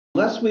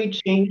Unless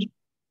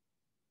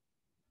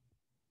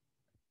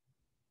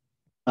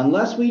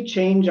we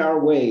change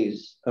our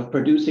ways of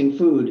producing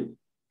food,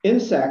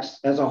 insects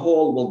as a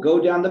whole will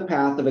go down the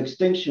path of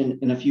extinction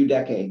in a few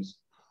decades.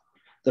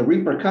 The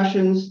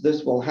repercussions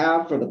this will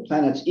have for the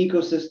planet's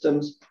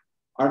ecosystems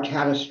are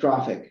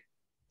catastrophic.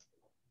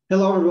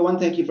 Hello, everyone.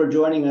 Thank you for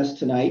joining us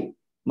tonight.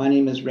 My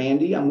name is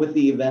Randy. I'm with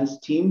the events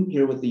team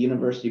here with the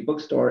University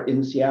Bookstore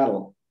in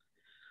Seattle.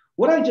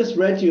 What I just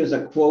read to you is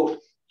a quote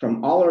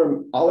from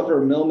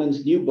Oliver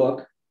Milman's new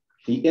book,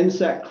 The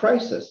Insect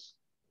Crisis.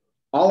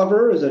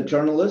 Oliver is a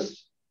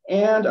journalist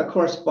and a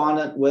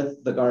correspondent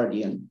with The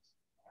Guardian.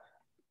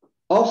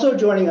 Also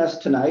joining us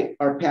tonight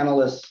are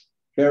panelists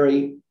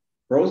Barry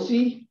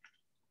Brosi,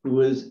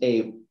 who is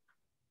a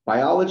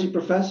biology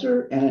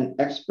professor and an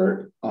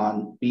expert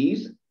on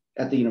bees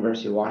at the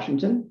University of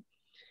Washington,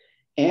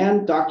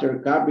 and Dr.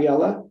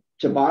 Gabriela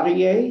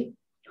Chavarria,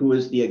 who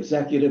is the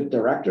executive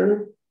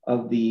director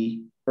of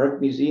the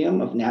Burke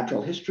Museum of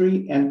Natural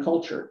History and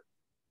Culture.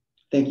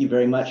 Thank you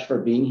very much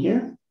for being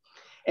here.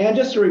 And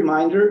just a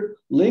reminder,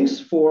 links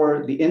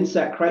for The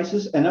Insect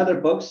Crisis and other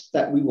books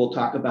that we will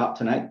talk about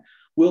tonight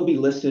will be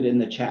listed in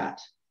the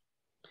chat.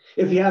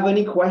 If you have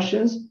any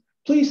questions,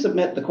 please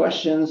submit the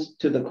questions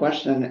to the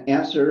question and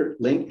answer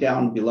link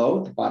down below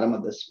at the bottom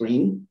of the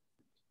screen.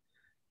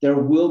 There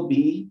will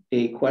be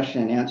a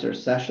question and answer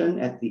session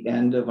at the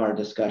end of our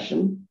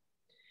discussion.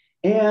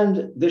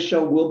 And this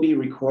show will be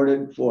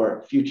recorded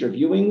for future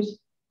viewings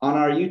on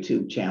our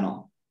YouTube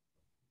channel.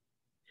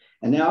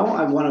 And now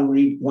I want to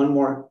read one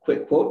more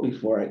quick quote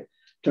before I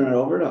turn it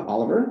over to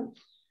Oliver.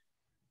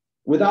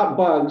 Without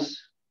bugs,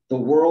 the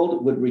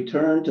world would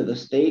return to the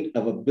state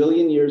of 1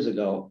 billion years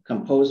ago,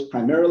 composed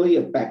primarily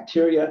of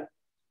bacteria,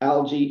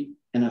 algae,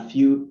 and a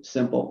few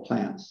simple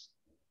plants.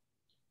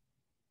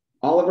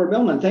 Oliver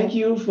Milman, thank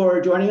you for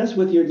joining us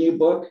with your new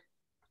book.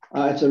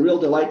 It's a real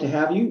delight to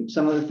have you.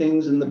 Some of the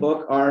things in the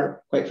book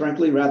are, quite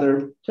frankly,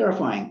 rather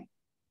terrifying.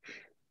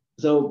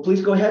 So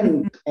please go ahead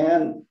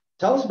and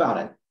tell us about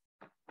it.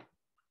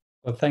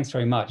 Well, thanks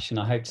very much. And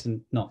I hope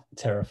to not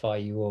terrify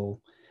you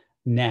all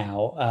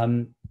now.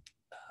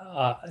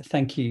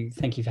 Thank you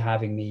for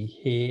having me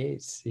here.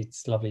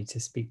 It's lovely to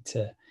speak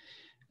to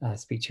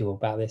you all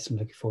about this. I'm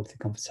looking forward to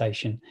the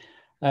conversation.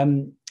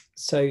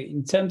 So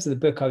in terms of the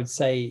book, I would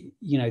say,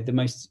 the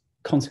most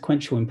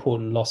consequential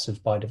important loss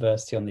of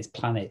biodiversity on this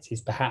planet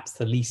is perhaps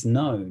the least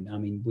known. I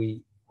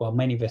mean, while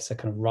many of us are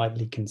kind of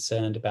rightly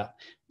concerned about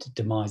the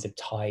demise of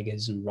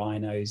tigers and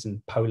rhinos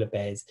and polar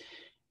bears,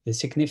 the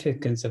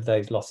significance of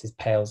those losses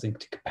pales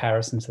into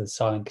comparison to the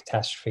silent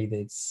catastrophe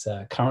that's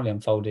currently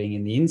unfolding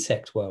in the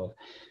insect world.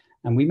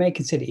 And we may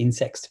consider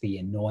insects to be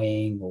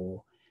annoying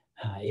or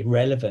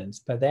irrelevant,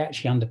 but they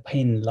actually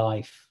underpin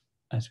life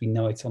as we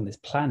know it on this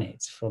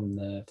planet, from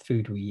the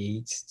food we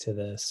eat to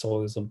the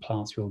soils and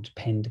plants we all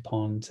depend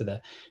upon, to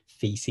the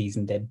feces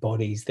and dead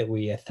bodies that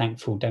we are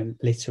thankful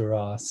don't litter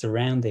our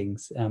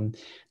surroundings.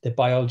 The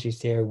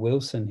biologist Eric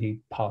Wilson, who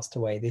passed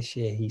away this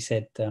year, he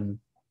said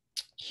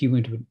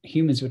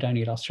humans would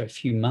only last for a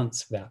few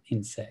months without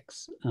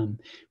insects.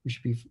 We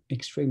should be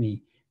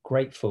extremely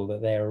grateful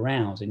that they're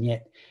around, and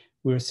yet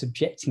we're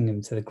subjecting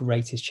them to the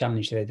greatest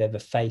challenge they've ever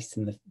faced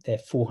in their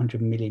 400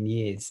 million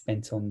years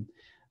spent on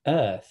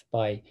Earth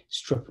by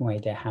stripping away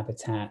their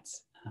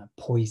habitats,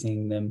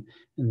 poisoning them,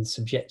 and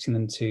subjecting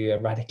them to a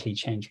radically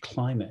changed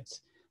climate.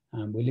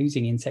 We're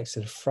losing insects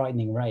at a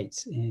frightening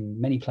rate in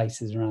many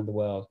places around the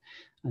world,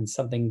 and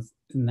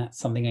that's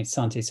something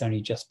scientists are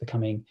only just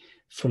becoming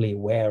fully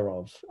aware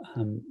of.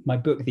 My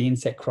book, The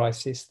Insect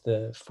Crisis,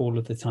 The Fall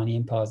of the Tiny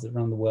Empires That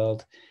Run the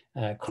World,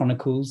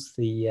 chronicles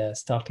the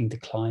startling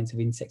declines of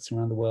insects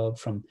around the world,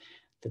 from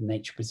the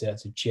nature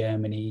preserves of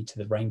Germany to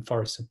the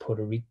rainforests of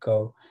Puerto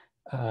Rico,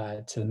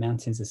 to the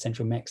mountains of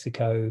central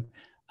Mexico,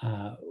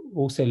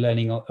 also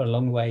learning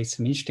along the way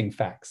some interesting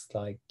facts,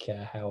 like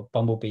how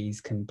bumblebees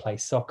can play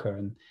soccer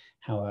and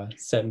how a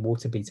certain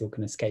water beetle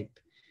can escape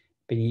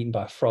being eaten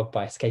by a frog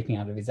by escaping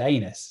out of his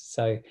anus.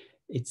 So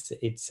it's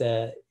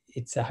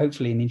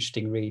hopefully an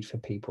interesting read for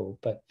people,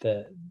 but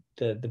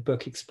the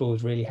book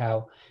explores really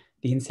how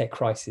the insect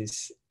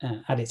crisis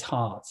at its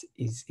heart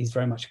is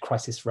very much a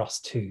crisis for us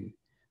too.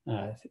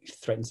 It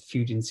threatens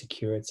food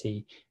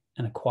insecurity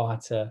and a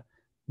quieter,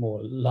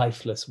 more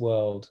lifeless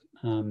world.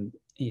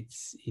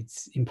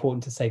 It's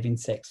important to save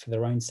insects for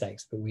their own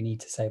sakes, but we need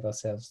to save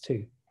ourselves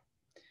too.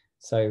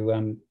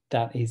 So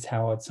that is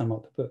how I'd sum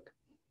up the book.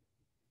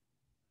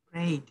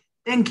 Great.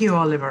 Thank you,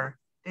 Oliver.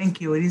 Thank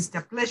you. It is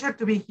a pleasure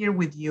to be here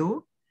with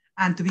you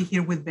and to be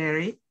here with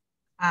Barry.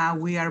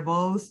 We are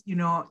both,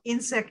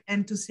 insect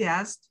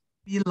enthusiasts,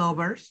 bee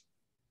lovers.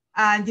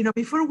 And,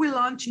 before we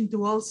launch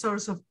into all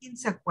sorts of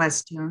insect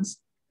questions,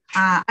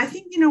 I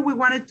think, we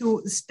wanted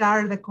to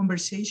start the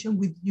conversation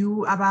with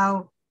you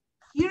about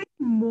hearing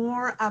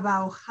more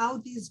about how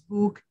this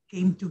book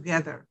came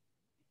together.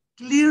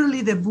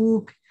 Clearly, the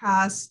book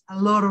has a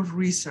lot of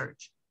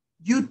research.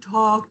 You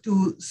talked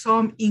to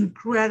some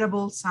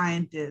incredible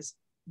scientists.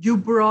 You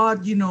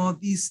brought,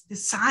 the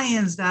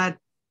science that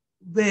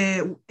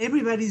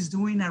everybody's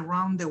doing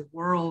around the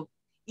world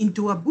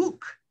into a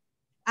book,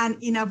 and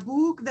in a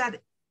book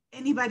that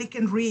anybody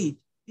can read,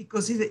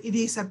 because it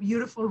is a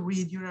beautiful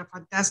read. You're a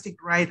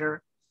fantastic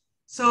writer.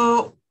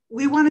 So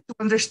we wanted to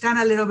understand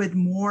a little bit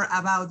more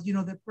about,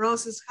 the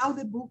process, how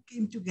the book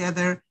came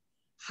together,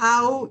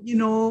 how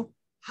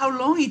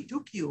long it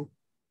took you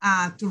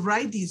to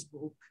write this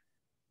book.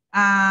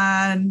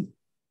 And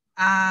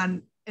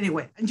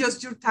anyway, and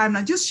just your time,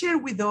 and just share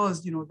with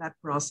us, that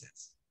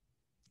process.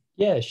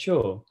 Yeah,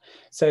 sure.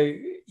 So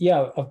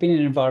yeah, I've been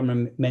an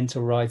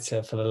environmental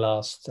writer for the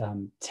last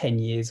 10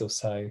 years or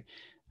so,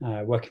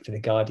 working for The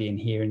Guardian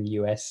here in the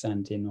US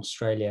and in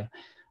Australia.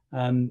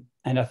 And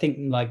I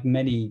think, like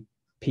many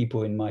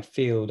people in my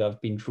field,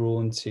 I've been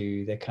drawn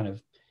to the kind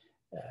of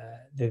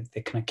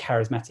the kind of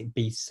charismatic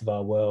beasts of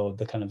our world,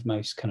 the kind of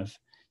most kind of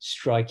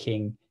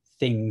striking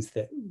things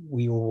that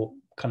we all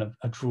kind of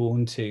are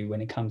drawn to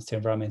when it comes to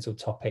environmental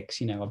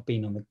topics. I've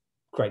been on the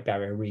Great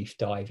Barrier Reef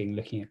diving,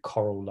 looking at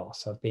coral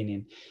loss. I've been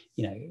in,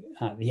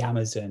 the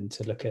Amazon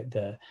to look at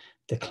the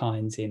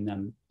declines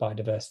in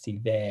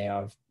biodiversity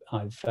there.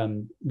 I've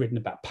written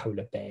about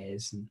polar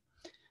bears and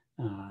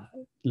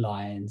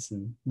lions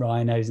and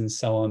rhinos and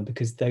so on,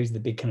 because those are the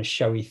big kind of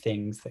showy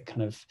things that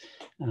kind of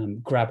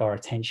grab our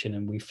attention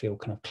and we feel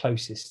kind of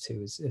closest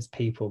to as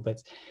people.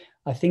 But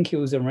I think it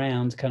was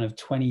around kind of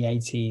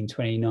 2018,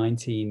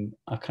 2019,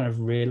 I kind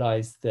of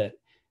realized that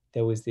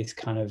there was this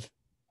kind of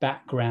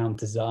background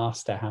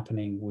disaster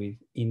happening with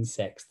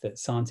insects that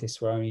scientists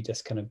were only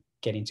just kind of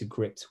getting to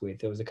grips with.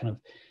 There was a kind of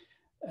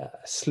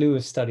slew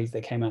of studies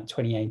that came out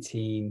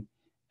 2017,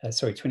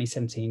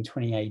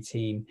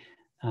 2018,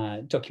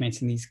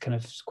 documenting these kind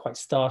of quite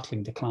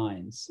startling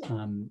declines,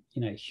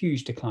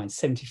 huge declines,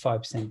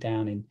 75%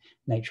 down in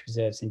nature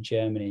reserves in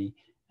Germany.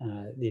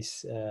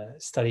 This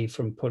study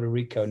from Puerto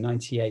Rico,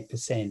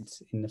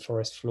 98% in the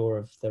forest floor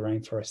of the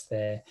rainforest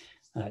there,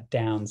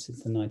 down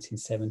since the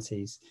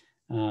 1970s.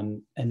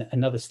 And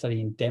another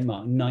study in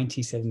Denmark,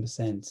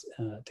 97%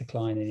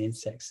 decline in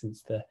insects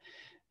since the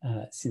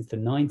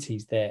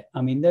 90s there.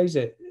 I mean, those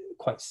are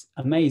quite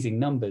amazing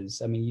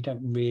numbers. I mean, you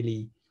don't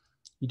really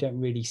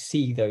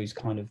see those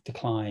kind of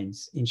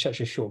declines in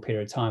such a short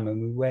period of time.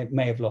 And we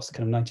may have lost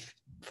kind of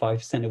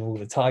 95% of all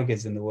the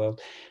tigers in the world,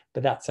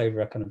 but that's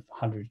over a kind of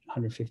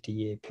 150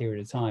 year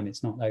period of time.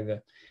 It's not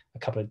over a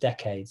couple of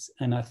decades.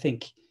 And I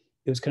think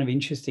it was kind of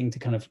interesting to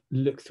kind of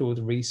look through all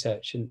the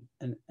research and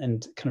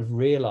kind of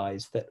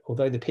realize that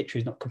although the picture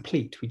is not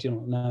complete, we do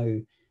not know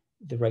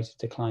the rate of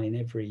decline in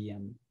every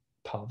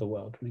part of the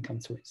world when it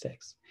comes to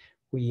insects.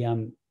 We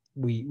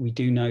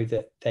do know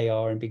that they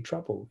are in big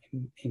trouble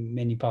in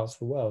many parts of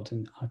the world.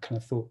 And I kind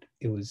of thought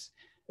it was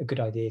a good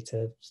idea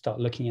to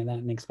start looking at that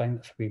and explain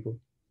that for people.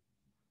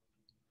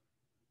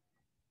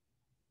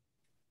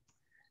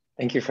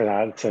 Thank you for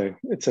that.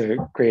 It's a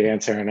great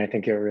answer. And I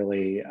think it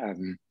really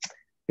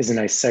is a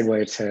nice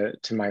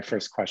segue to my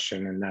first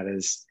question. And that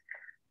is,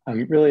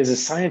 really as a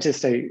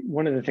scientist,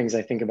 one of the things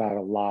I think about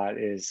a lot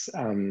is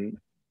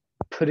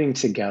putting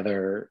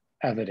together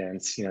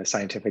evidence,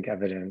 scientific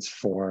evidence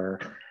for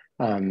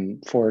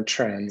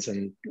trends,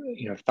 and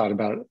I've thought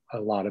about a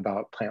lot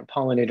about plant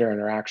pollinator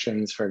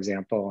interactions, for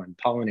example, and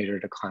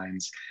pollinator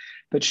declines,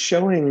 but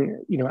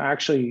showing,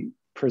 actually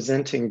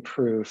presenting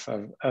proof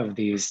of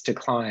these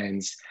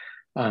declines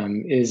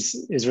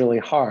is really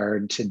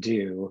hard to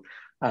do.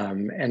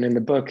 And in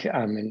the book,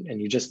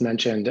 and you just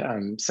mentioned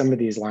some of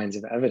these lines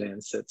of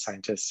evidence that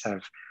scientists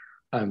have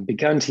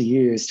begun to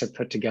use to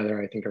put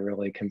together, I think, a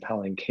really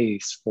compelling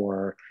case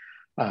for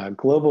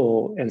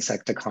global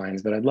insect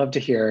declines. But I'd love to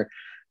hear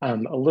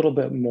a little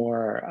bit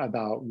more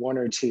about one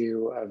or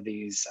two of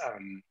these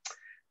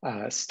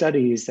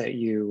studies that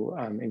you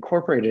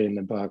incorporated in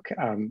the book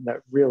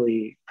that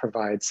really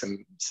provide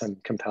some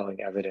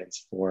compelling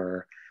evidence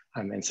for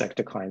insect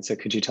decline. So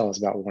could you tell us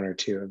about one or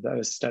two of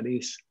those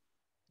studies?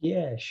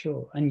 Yeah,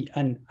 sure.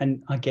 And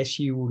I guess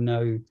you will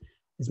know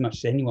as much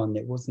as anyone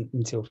that it wasn't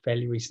until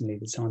fairly recently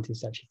that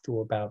scientists actually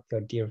thought about the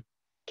idea of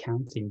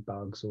counting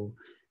bugs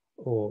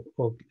or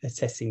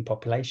assessing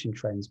population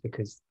trends,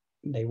 because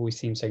they always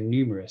seem so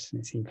numerous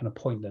and it seemed kind of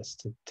pointless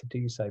to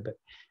do so. But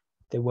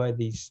there were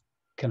these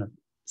kind of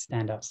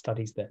standout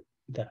studies that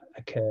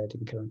occurred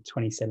in kind of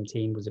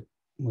 2017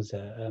 was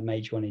a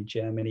major one in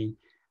Germany,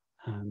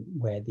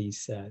 where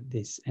this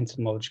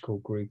entomological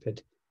group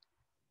had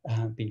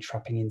been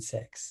trapping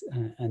insects,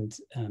 and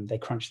they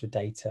crunched the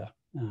data.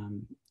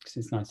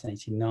 Since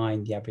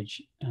 1989, the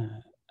average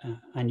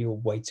annual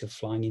weight of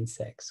flying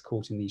insects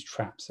caught in these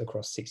traps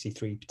across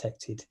 63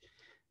 protected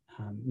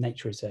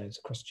nature reserves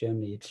across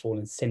Germany had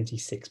fallen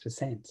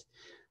 76%.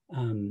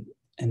 And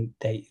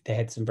they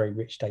had some very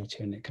rich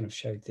data, and it kind of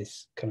showed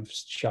this kind of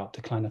sharp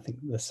decline. I think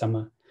the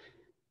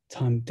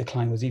summertime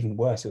decline was even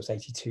worse. It was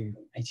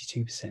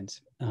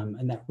 82%.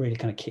 And that really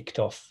kind of kicked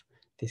off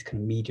this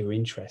kind of media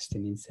interest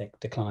in insect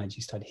declines.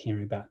 You started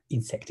hearing about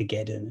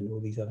insectageddon and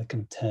all these other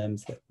kind of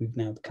terms that we've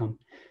now become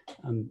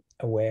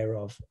aware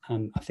of.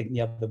 I think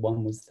the other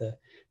one was the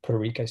Puerto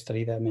Rico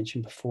study that I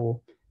mentioned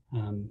before.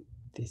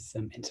 This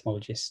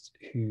entomologist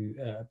who,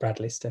 Brad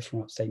Lister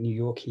from upstate New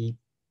York, he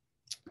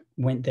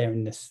went there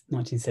in the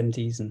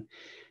 1970s and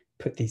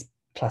put these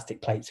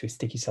plastic plates with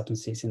sticky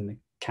substances in the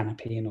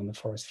canopy and on the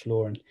forest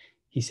floor. And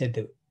he said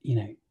that, you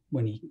know,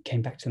 when he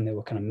came back to them, they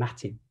were kind of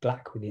matted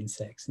black with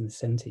insects in the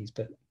 70s.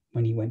 But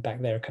when he went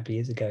back there a couple of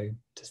years ago,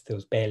 just there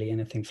was barely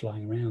anything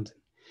flying around.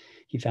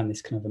 He found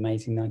this kind of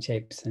amazing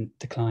 98%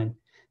 decline.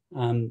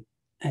 And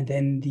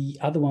then the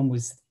other one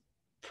was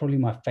probably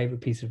my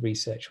favorite piece of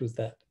research, was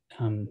that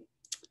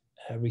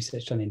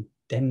research done in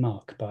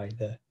Denmark by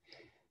the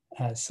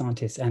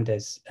scientist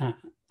Anders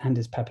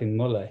Papin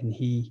Muller, and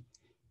he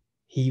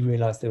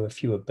realized there were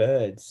fewer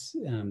birds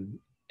in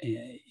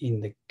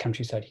the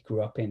countryside he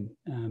grew up in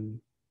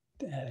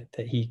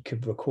that he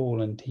could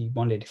recall, and he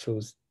wondered if it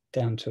was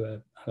down to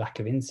a lack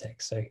of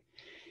insects. So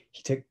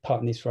he took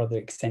part in this rather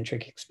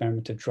eccentric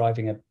experiment of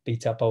driving a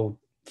beat up old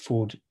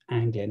Ford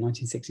Anglia,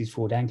 1960s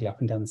Ford Anglia, up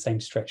and down the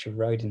same stretch of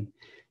road in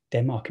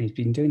Denmark. And he's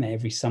been doing that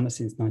every summer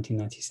since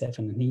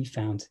 1997. And he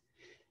found,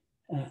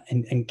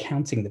 and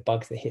counting the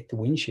bugs that hit the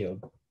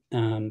windshield,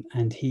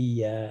 and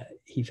he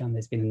found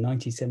there's been a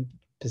 97%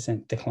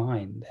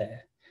 decline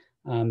there.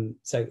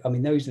 So, I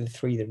mean, those are the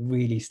three that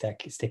really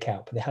stick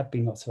out, but there have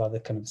been lots of other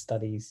kind of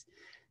studies,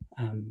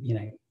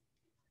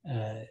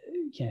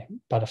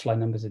 butterfly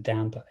numbers are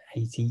down by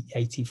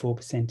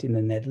 84% in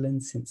the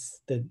Netherlands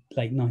since the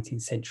late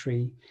 19th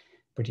century.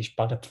 British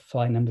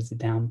butterfly numbers are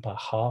down by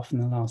half in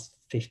the last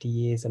 50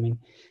 years. I mean,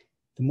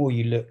 the more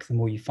you look, the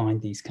more you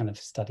find these kind of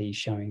studies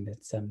showing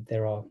that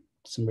there are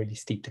some really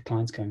steep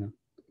declines going on.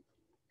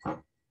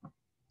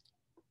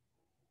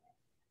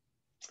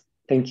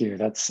 Thank you.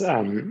 That's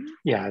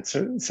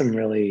it's some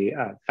really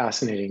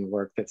fascinating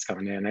work that's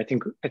gone in. I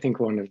think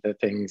one of the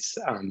things,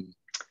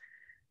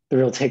 the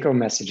real take-home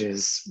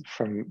messages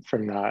from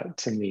that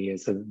to me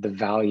is the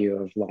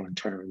value of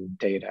long-term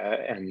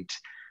data, and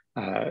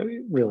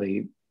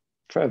really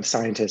of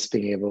scientists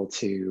being able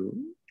to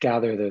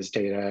gather those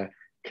data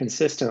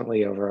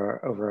consistently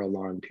over a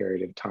long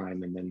period of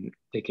time, and then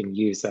they can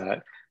use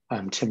that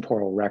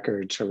temporal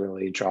record to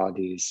really draw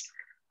these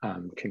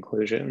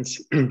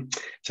conclusions.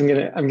 So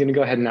I'm gonna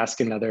go ahead and ask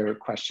another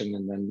question,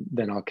 and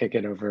then I'll kick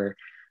it over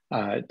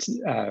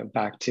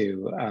back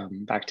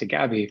to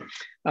Gabby.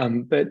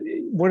 But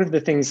one of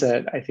the things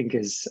that I think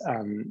is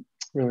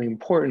really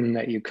important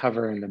that you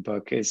cover in the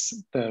book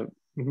is the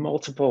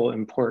multiple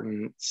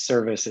important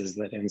services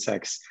that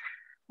insects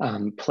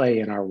play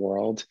in our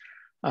world.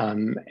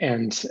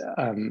 As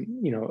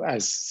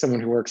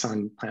someone who works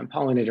on plant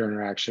pollinator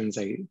interactions,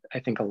 I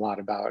think a lot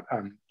about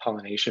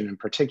pollination in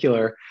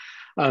particular.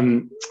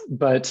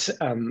 But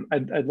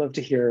I'd love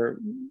to hear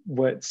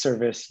what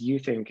service you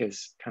think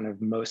is kind of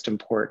most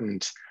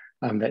important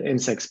that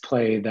insects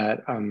play, that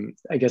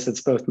I guess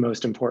it's both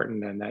most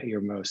important and that you're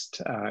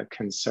most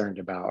concerned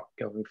about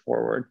going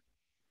forward.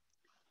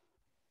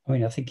 I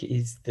mean, I think it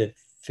is the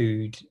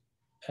food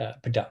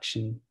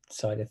production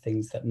side of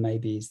things that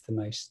maybe is the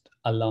most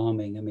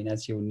alarming. I mean,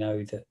 as you'll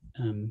know, that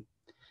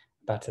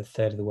about a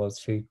third of the world's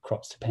food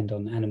crops depend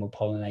on animal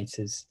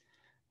pollinators.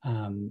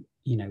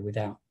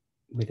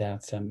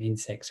 Without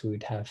insects, we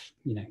would have,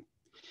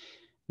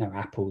 no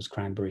apples,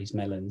 cranberries,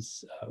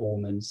 melons,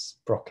 almonds,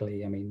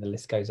 broccoli. I mean, the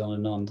list goes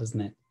on,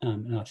 doesn't it?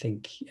 And I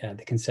think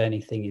the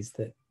concerning thing is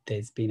that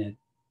there's been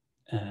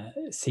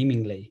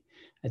seemingly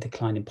a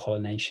decline in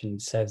pollination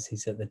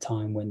services at the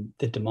time when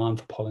the demand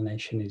for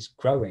pollination is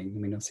growing. I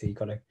mean, obviously you've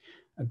got a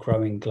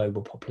growing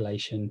global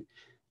population.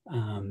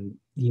 The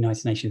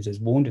United Nations has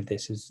warned of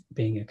this as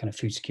being a kind of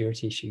food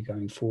security issue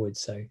going forward.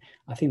 So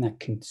I think that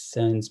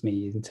concerns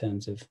me in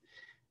terms of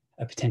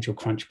a potential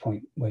crunch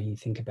point where you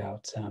think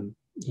about,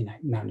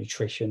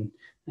 malnutrition,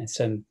 and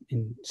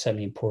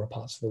certainly in poorer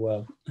parts of the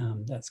world.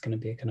 That's going to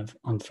be a kind of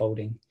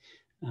unfolding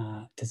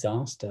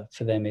disaster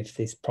for them if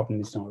this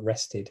problem is not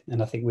arrested.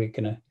 And I think we're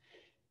going to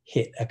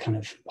hit a kind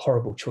of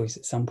horrible choice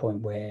at some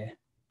point where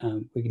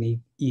we're going to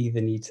either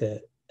need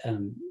to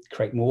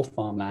create more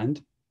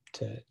farmland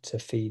to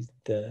feed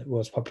the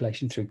world's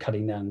population through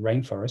cutting down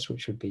rainforests,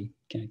 which would be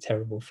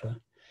terrible for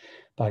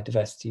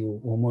biodiversity,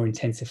 or more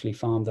intensively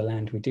farm the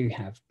land we do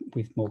have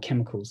with more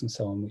chemicals and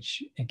so on,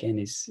 which again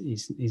is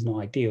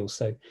not ideal.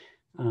 So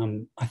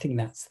I think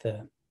that's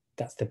the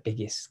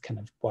biggest kind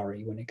of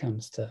worry when it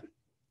comes to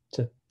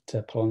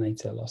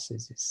pollinator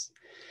losses, is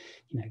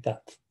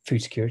that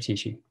food security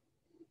issue.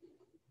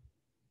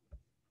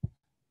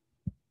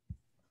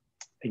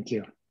 Thank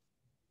you.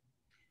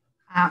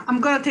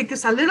 I'm going to take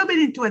us a little bit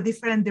into a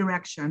different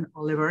direction,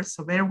 Oliver,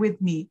 so bear with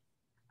me.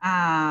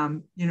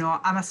 I'm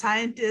a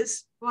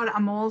scientist, but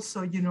I'm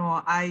also,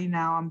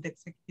 I'm the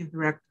executive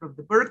director of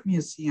the Berg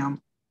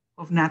Museum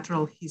of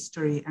Natural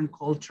History and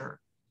Culture.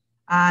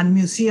 And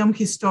Museum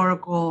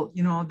Historical,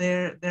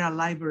 they're a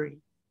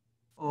library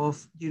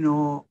of,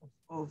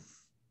 of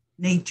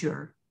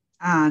nature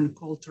and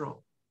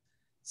cultural.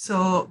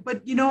 So,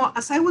 but,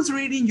 as I was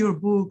reading your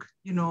book,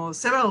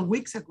 several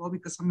weeks ago,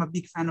 because I'm a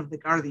big fan of The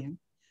Guardian,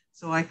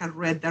 so I had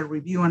read that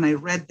review and I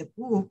read the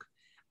book.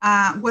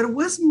 What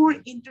was more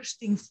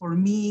interesting for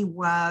me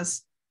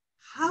was,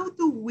 how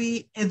do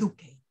we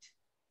educate,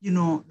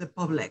 the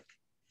public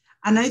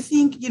And I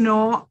think, you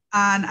know,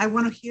 and I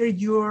want to hear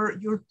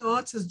your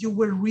thoughts as you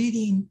were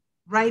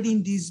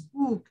writing this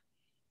book,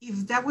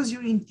 if that was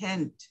your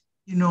intent,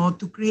 you know,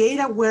 to create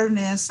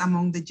awareness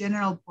among the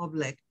general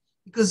public,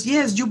 because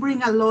yes, you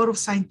bring a lot of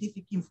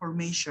scientific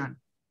information,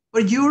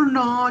 but you're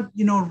not,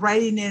 you know,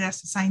 writing it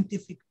as a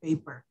scientific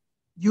paper.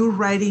 You're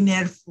writing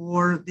it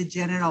for the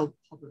general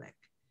public.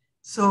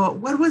 So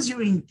what was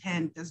your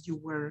intent as you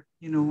were,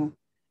 you know,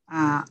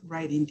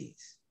 writing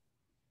this?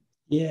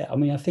 Yeah, I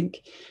mean, I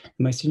think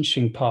the most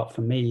interesting part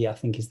for me, I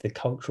think, is the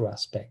cultural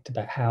aspect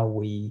about how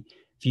we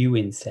view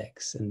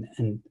insects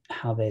and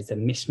how there's a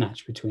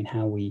mismatch between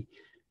how we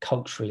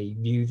culturally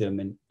view them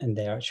and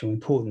their actual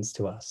importance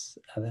to us.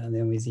 And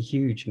there is a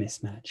huge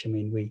mismatch. I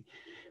mean,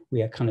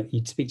 we are kind of,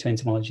 you'd speak to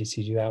entomologists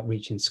who do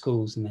outreach in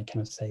schools and they kind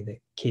of say that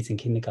kids in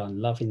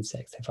kindergarten love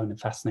insects, they find them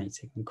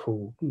fascinating and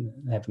cool,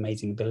 they have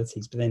amazing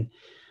abilities, but then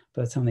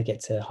by the time they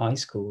get to high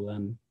school,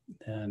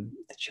 the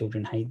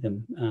children hate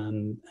them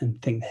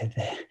and think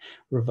they're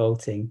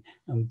revolting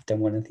and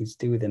don't want anything to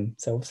do with them.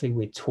 So obviously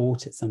we're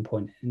taught at some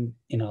point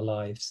in our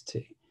lives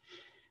to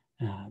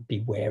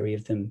be wary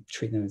of them,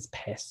 treat them as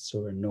pests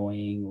or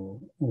annoying or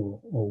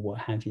what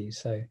have you.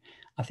 So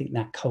I think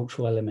that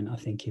cultural element, I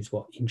think, is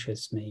what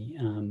interests me.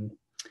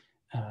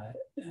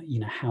 You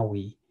know, how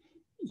we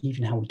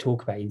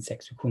talk about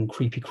insects, we call them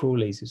creepy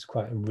crawlies. It's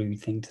quite a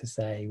rude thing to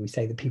say. We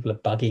say that people are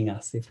bugging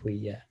us if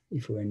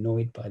we're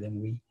annoyed by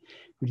them. We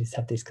just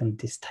have this kind of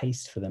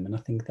distaste for them, and I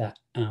think that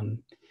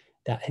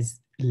that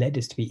has led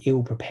us to be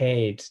ill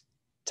prepared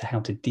to how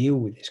to deal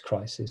with this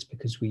crisis,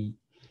 because we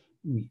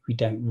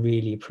don't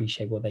really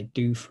appreciate what they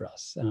do for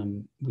us.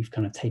 We've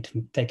kind of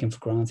taken for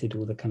granted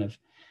all the kind of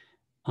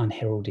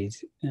unheralded,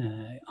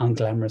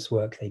 unglamorous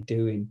work they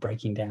do in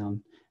breaking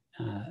down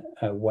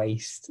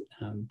waste,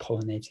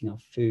 pollinating our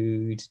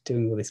food,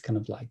 doing all this kind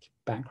of like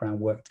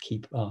background work to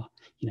keep our,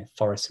 you know,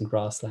 forests and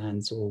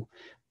grasslands all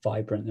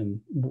vibrant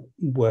and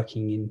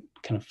working in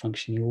kind of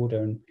functioning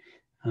order.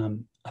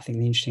 And I think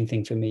the interesting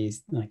thing for me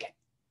is, like,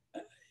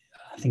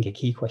 I think a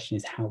key question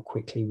is how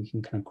quickly we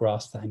can kind of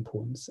grasp that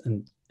importance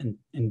and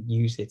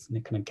use it in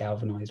a kind of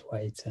galvanized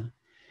way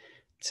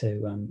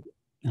to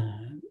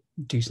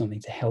do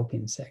something to help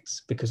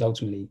insects, because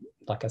ultimately,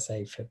 like I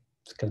say, for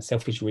kind of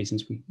selfish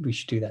reasons, we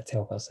should do that to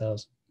help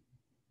ourselves.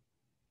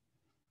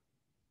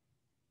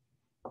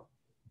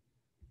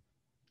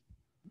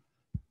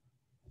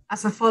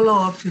 As a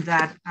follow-up to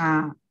that,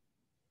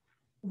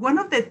 one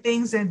of the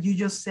things that you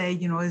just say,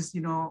 you know, is,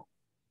 you know,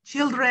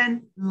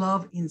 children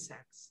love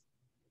insects.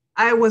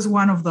 I was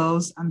one of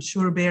those. I'm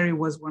sure Barry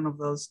was one of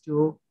those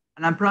too.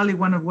 And I'm probably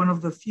one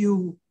of the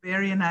few,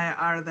 Barry and I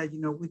are, that,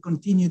 you know, we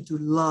continue to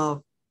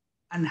love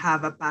and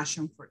have a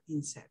passion for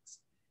insects.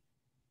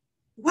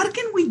 What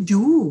can we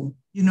do,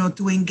 you know,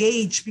 to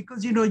engage?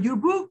 Because, you know, your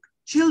book,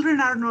 children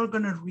are not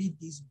going to read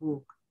this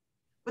book.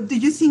 But do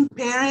you think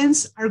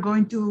parents are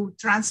going to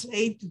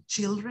translate to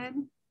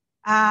children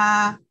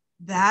that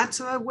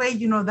way,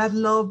 you know, that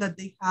love that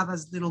they have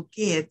as little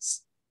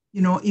kids,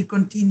 you know, it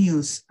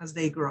continues as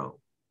they grow?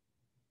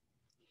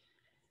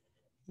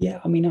 Yeah,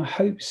 I mean, I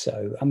hope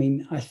so. I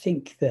mean, I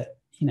think that,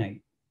 you know,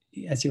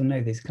 as you'll know,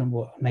 there's kind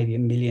of maybe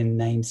 1 million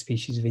named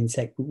species of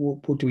insect.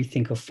 What do we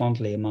think of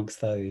fondly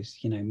amongst those?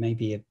 You know,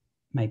 maybe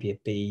a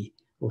bee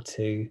or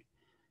two.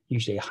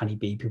 Usually a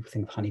honeybee. People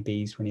think of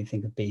honeybees when you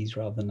think of bees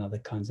rather than other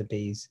kinds of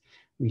bees.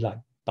 We like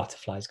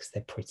butterflies because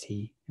they're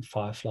pretty, and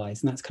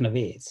fireflies, and that's kind of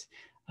it.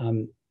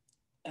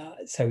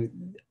 So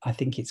I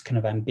think it's kind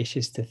of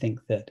ambitious to think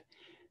that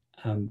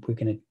we're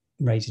going to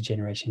raise a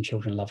generation of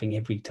children loving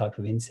every type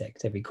of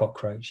insect, every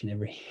cockroach and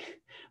every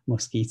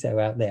mosquito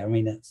out there. I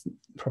mean, that's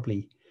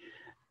probably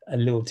a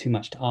little too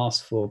much to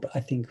ask for, but I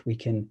think we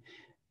can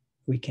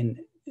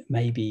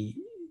maybe,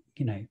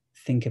 you know,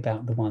 think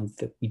about the ones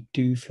that we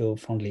do feel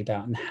fondly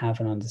about and have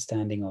an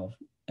understanding of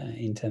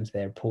in terms of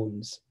their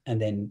importance, and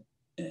then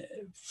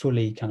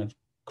fully kind of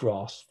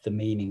grasp the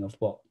meaning of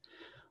what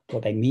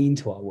they mean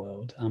to our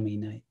world. I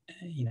mean,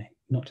 you know,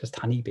 not just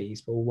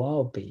honeybees, but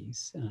wild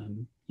bees.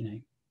 You know,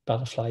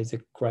 butterflies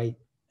are great,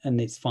 and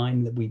it's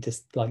fine that we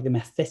just like them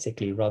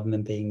aesthetically rather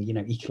than being, you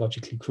know,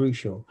 ecologically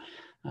crucial.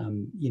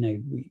 You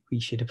know, we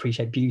should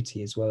appreciate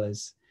beauty as well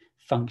as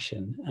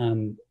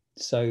function.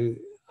 So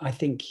I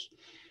think,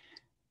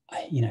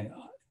 you know,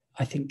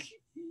 I think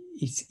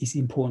it's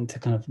important to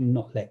kind of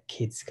not let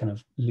kids kind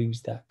of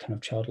lose that kind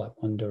of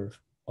childlike wonder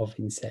of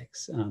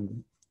insects,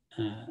 and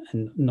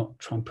not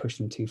try and push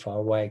them too far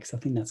away, because I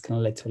think that's kind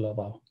of led to a lot of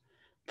our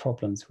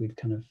problems. We've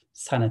kind of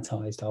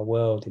sanitized our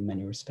world in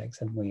many respects,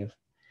 haven't we,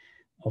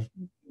 of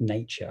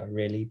nature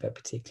really, but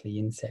particularly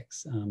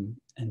insects,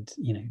 and,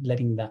 you know,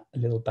 letting that a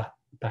little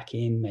back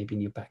in, maybe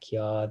in your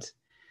backyard,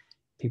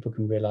 people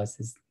can realize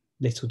there's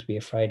little to be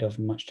afraid of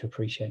and much to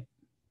appreciate.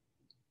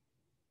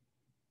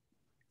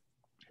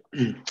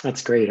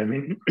 That's great. I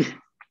mean,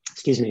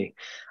 excuse me.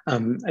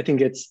 I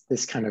think it's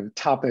this kind of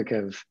topic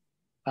of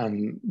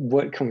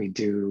what can we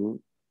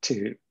do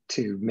to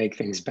make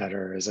things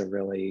better is a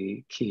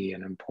really key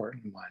and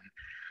important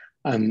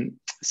one.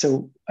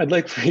 So I'd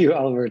like for you,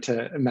 Oliver,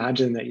 to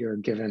imagine that you're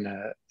given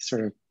a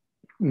sort of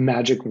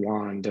magic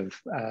wand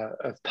of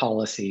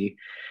policy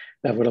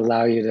that would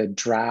allow you to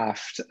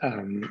draft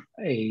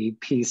a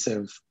piece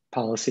of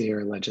policy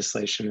or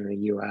legislation in the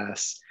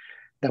US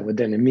that would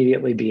then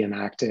immediately be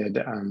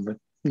enacted with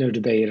no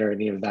debate or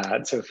any of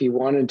that. So if you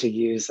wanted to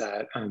use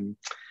that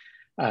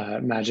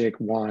magic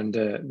wand,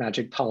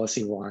 magic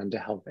policy wand to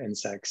help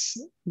insects,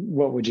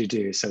 what would you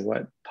do? So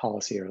what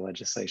policy or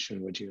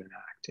legislation would you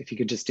enact if you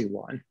could just do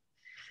one?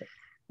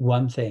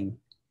 One thing.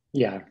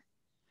 Yeah.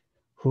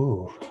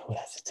 Ooh, well,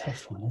 that's a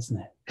tough one, isn't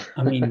it?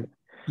 I mean,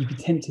 you'd be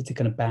tempted to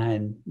kind of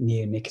ban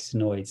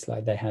neonicotinoids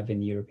like they have in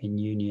the European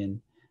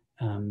Union.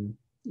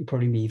 You'd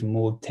probably be even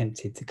more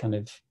tempted to kind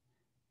of,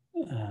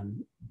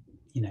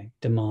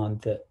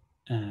 demand that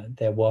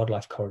there are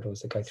wildlife corridors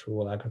that go through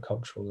all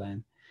agricultural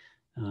land,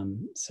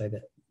 so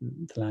that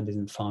the land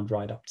isn't farmed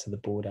right up to the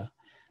border.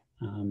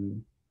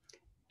 And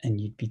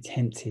you'd be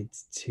tempted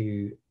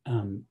to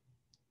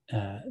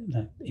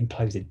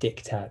impose a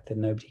diktat that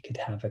nobody could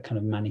have a kind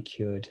of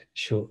manicured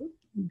short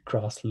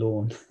grass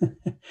lawn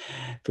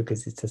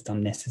because it's just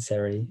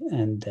unnecessary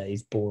and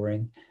is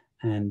boring.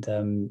 And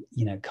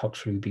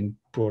culturally being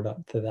brought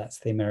up that that's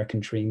the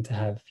American dream, to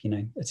have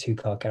a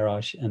 2-car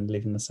garage and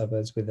live in the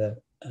suburbs with a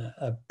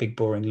big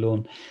boring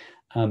lawn.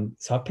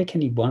 So I'll pick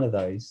any one of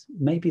those.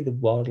 Maybe the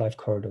wildlife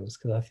corridors,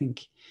 because I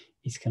think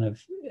it's kind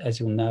of, as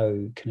you'll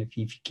know, kind of if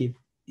you give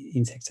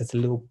insects just a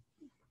little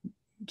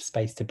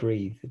space to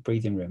breathe,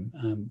 breathing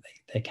room,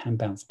 they can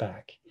bounce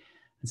back.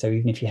 And so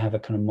even if you have a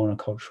kind of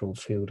monocultural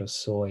field of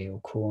soy or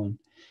corn,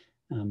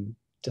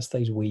 just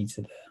those weeds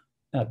are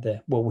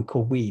the what we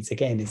call weeds,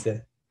 again, it's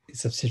a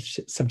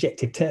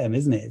subjective term,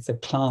 isn't it? It's a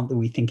plant that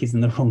we think is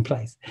in the wrong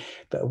place,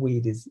 but a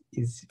weed is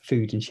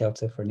food and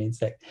shelter for an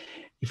insect.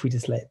 If we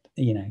just let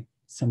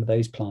some of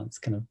those plants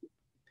kind of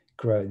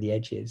grow at the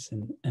edges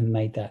and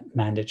made that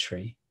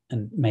mandatory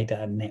and made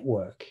that a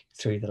network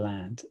through the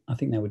land, I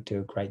think that would do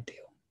a great deal.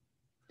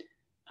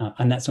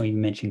 And that's not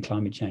even mentioning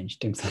climate change,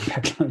 doing something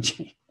about climate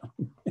change.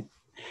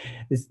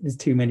 There's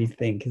too many to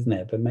think, isn't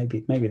there? But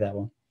maybe that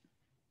one.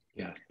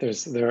 Yeah,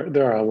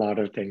 there are a lot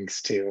of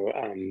things to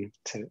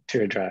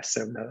address,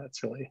 and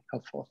that's really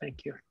helpful.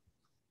 Thank you.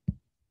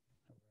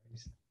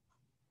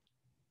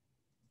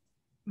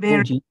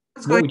 I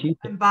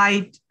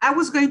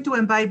was going to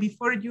invite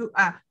before you,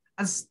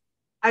 as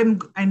I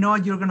know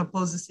you're going to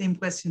pose the same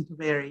question to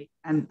Barry,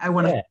 and I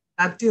want to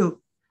that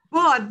too.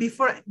 But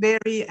before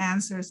Barry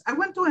answers, I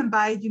want to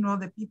invite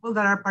the people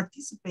that are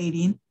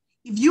participating.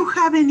 If you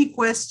have any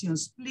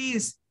questions,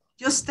 please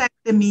just type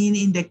them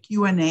in the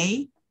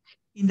Q&A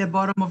in the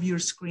bottom of your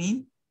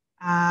screen,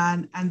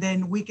 and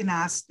then we can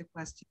ask the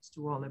questions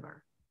to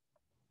Oliver.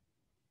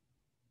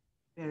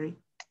 Barry.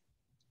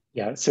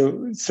 Yeah.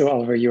 So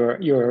Oliver,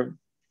 you're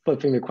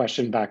flipping the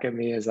question back at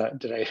me.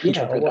 Did I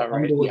interpret that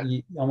right?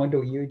 I wonder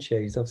what you would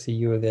choose. Obviously,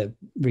 you are the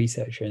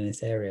researcher in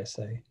this area,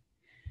 so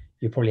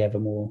you probably have a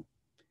more.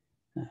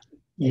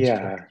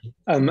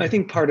 I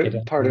think part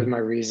of my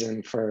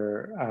reason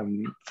for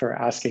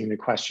asking the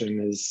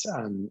question is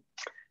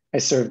I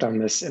served on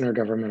this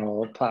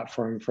intergovernmental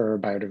platform for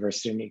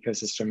biodiversity and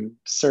ecosystem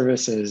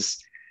services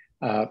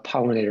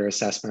pollinator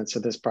assessment. So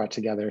this brought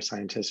together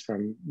scientists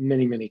from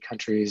many, many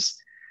countries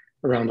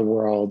around the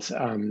world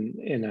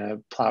in a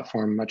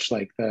platform much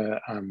like the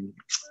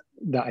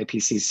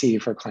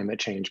IPCC for climate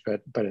change,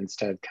 but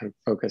instead kind of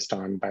focused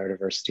on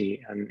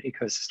biodiversity and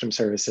ecosystem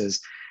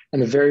services.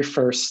 And the very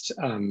first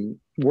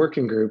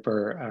working group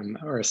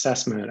or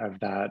assessment of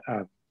that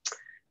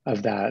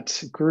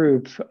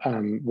group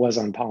was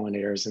on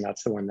pollinators, and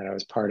that's the one that I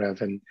was part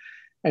of.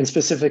 And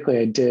specifically,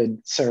 I did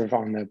serve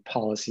on the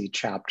policy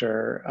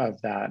chapter of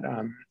that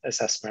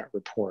assessment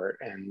report.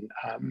 And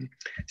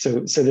so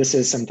this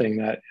is something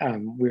that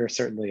we're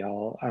certainly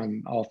all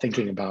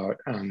thinking about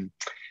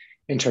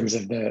in terms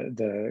of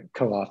the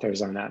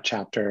co-authors on that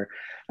chapter.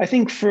 I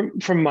think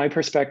from my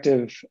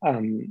perspective, I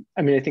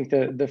think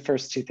the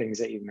first two things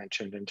that you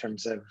mentioned in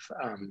terms of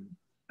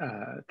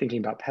thinking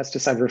about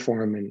pesticide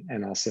reform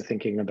and also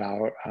thinking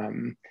about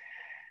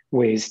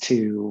ways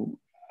to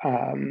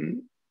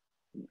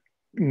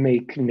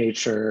make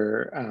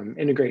nature,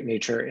 integrate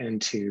nature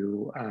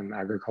into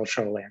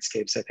agricultural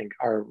landscapes, I think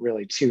are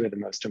really two of the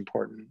most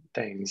important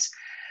things.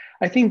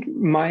 I think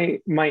my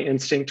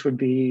instinct would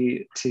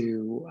be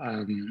to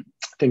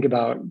think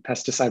about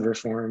pesticide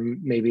reform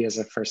maybe as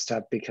a first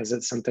step, because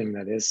it's something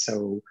that is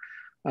so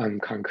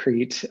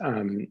concrete.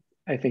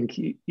 I think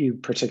you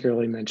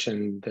particularly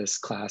mentioned this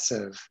class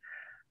of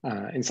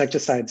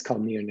insecticides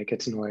called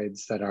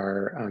neonicotinoids that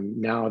are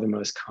now the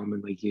most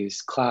commonly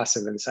used class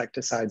of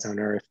insecticides on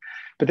Earth,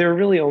 but they were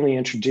really only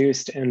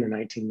introduced in the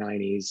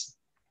 1990s.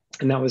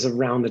 And that was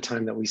around the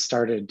time that we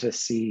started to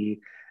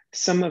see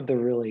some of the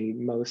really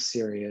most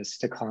serious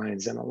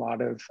declines in a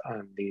lot of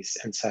these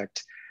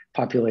insect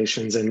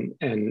populations.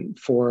 And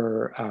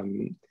for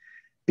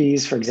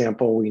bees, for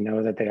example, we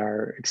know that they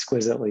are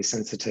exquisitely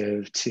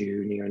sensitive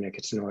to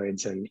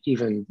neonicotinoids, and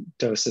even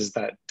doses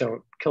that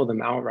don't kill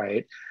them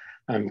outright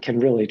can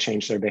really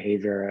change their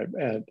behavior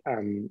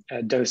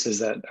at doses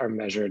that are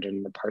measured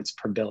in the parts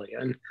per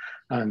billion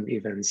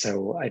even.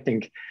 So I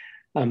think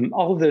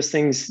all of those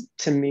things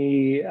to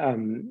me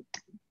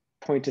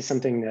point to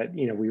something that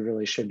we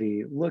really should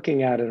be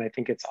looking at. And I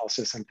think it's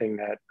also something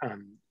that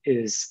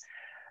is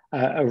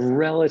a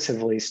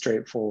relatively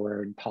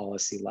straightforward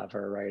policy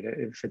lever, right?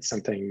 If it's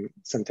something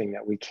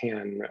that we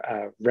can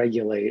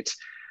regulate,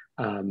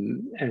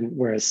 and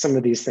whereas some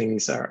of these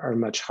things are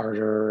much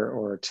harder,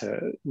 or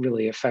to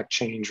really affect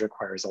change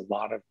requires a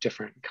lot of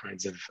different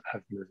kinds of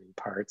moving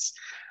parts.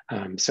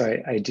 So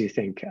I do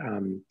think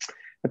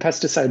the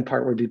pesticide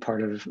part would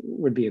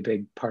be a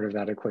big part of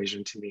that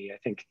equation to me. I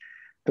think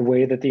the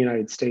way that the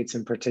United States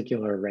in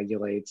particular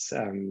regulates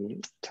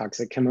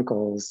toxic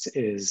chemicals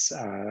is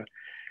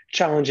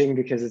challenging,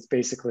 because it's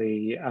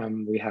basically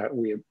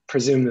we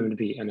presume them to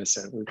be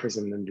innocent. We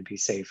presume them to be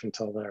safe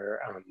until they're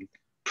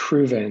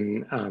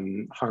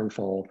proven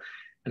harmful.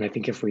 And I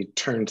think if we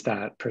turned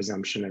that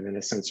presumption of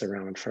innocence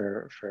around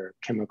for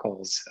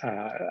chemicals,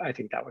 I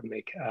think that would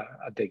make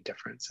a big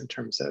difference in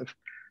terms of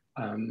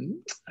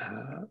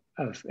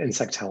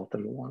insect health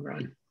in the long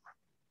run.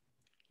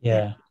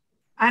 Yeah.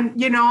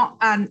 And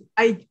and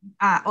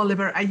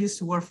Oliver, I used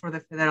to work for the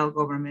federal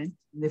government,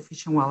 the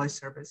Fish and Wildlife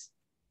Service.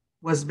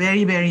 Was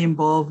very, very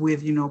involved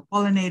with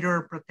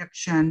pollinator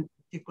protection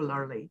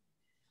particularly,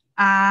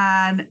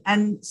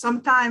 and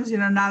sometimes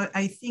now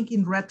I think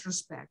in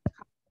retrospect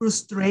how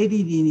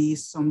frustrating it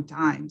is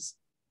sometimes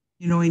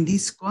in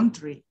this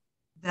country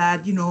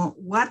that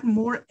what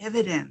more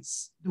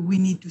evidence do we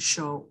need to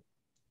show,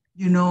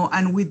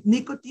 and with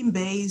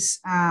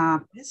nicotine-based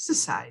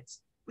pesticides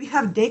we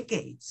have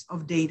decades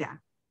of data.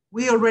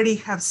 We already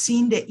have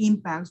seen the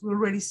impacts. We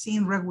already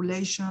seen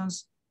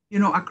regulations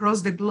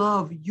across the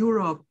globe,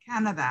 Europe,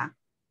 Canada.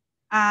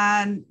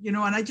 And, and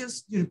I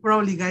just,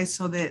 probably guys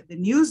saw the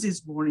news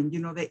this morning,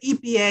 the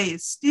EPA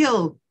is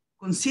still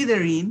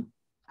considering,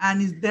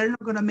 and they're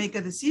not going to make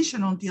a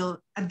decision until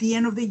at the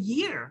end of the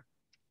year.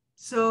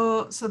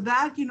 So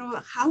that,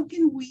 how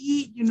can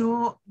we,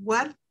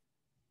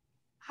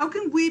 how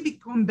can we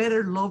become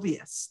better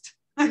lobbyists?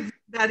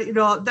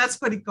 That,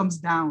 that's what it comes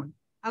down.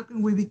 How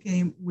can we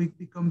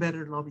become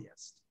better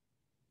lobbyists?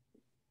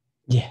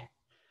 Yeah.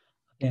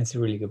 That's a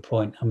really good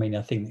point. I mean,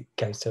 I think it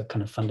goes to a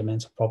kind of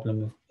fundamental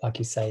problem of, like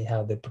you say,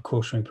 how the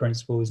precautionary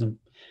principle isn't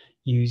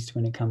used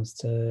when it comes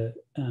to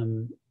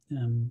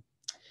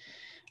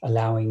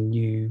allowing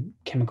new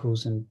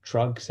chemicals and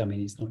drugs. I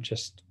mean, it's not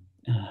just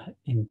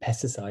in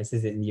pesticides,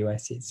 is it? In the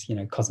US, it's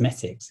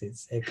cosmetics,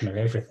 it's kind of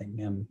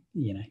everything.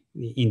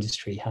 The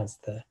industry has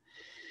the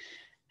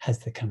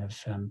kind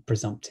of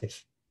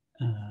presumptive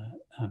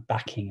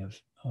backing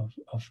of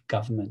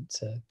government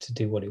to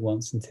do what it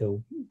wants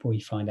until we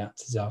find out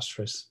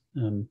disastrous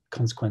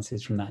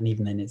consequences from that, and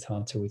even then it's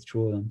hard to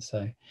withdraw them.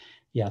 So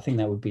yeah, I think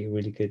that would be a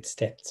really good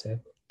step to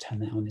turn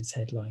that on its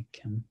head, like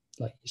you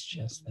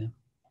suggest there.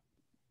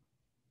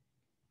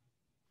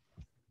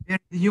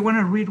 Do you want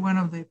to read one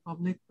of the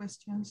public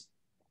questions?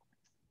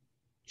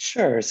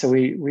 Sure. So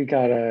we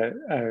got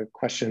a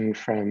question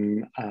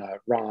from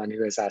Ron,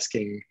 who is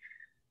asking,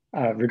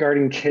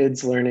 regarding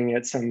kids learning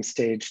at some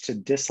stage to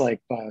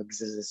dislike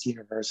bugs, is this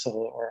universal,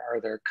 or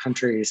are there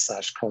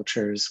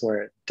countries/cultures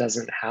where it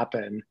doesn't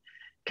happen?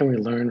 Can we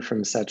learn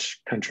from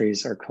such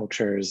countries or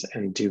cultures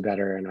and do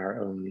better in our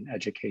own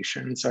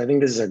education? So I think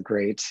this is a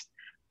great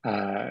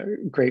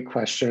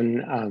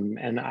question.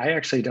 And I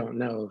actually don't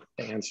know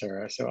the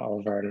answer. So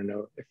Oliver, I don't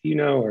know if you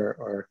know,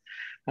 or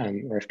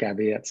if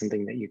Gabby, that's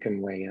something that you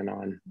can weigh in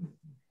on.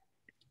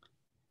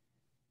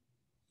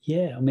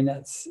 Yeah, I mean,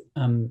 that's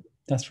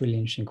a really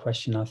interesting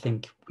question. I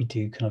think we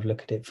do kind of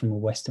look at it from a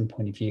Western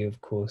point of view,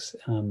 of course,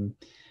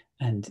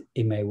 and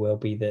it may well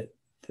be that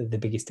the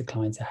biggest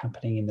declines are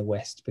happening in the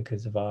West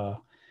because of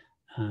our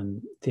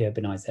the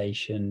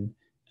urbanization,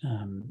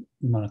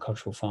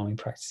 monocultural farming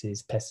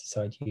practices,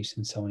 pesticide use,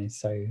 and so on is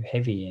so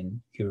heavy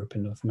in Europe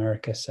and North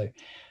America. So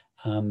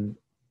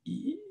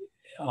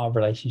our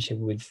relationship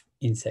with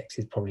insects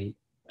is probably,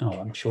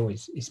 I'm sure,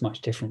 is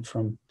much different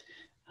from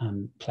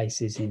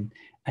places in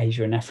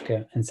Asia and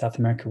Africa and South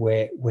America,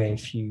 where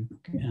if you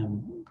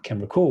can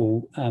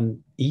recall,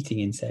 eating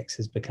insects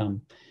has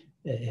been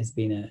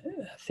a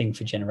thing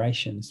for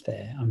generations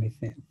there. I mean,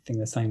 I think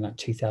there's something like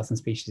 2,000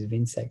 species of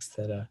insects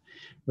that are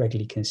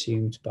regularly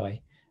consumed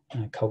by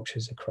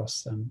cultures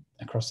across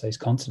those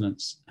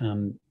continents,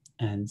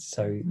 and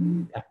so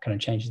that kind of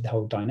changes the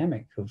whole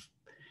dynamic of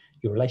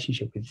your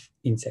relationship with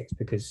insects,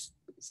 because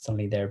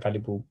suddenly they're a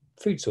valuable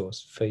food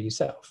source for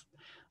yourself.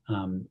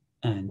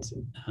 And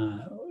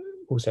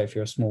also, if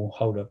you're a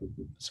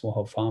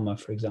smallhold farmer,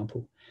 for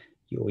example,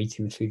 you're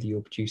eating the food that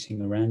you're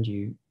producing around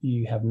you.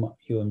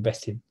 You're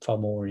invested far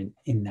more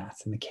in that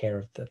and the care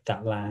of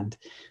that land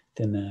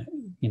than a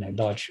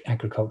large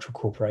agricultural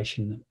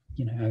corporation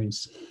that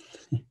owns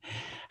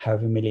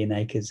however million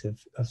acres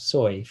of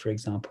soy, for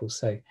example.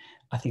 So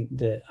I think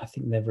the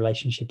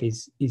relationship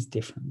is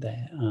different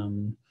there,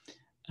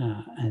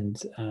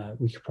 and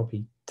we could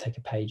probably take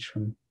a page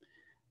from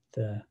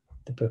the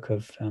book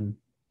of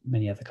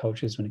many other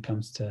cultures when it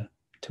comes to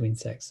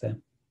insects there,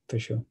 for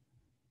sure.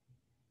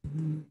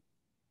 Mhm.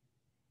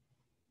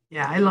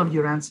 Yeah, I love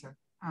your answer.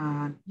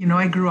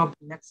 I grew up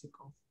in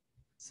Mexico.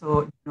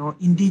 So,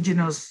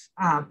 indigenous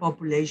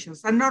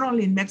populations, and not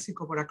only in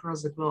Mexico, but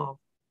across the globe,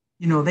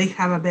 they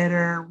have a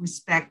better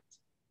respect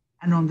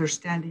and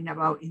understanding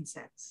about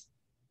insects.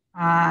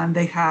 And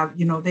they have,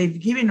 they've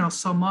given us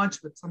so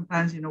much, but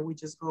sometimes, we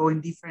just go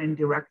in different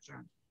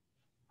directions.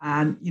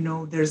 And,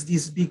 there's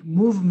this big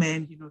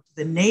movement, to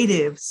the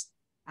natives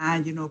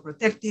and,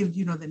 protective,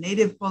 the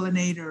native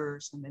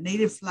pollinators and the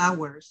native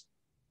flowers.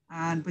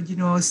 But,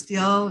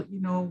 still,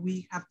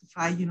 we have to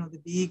fight,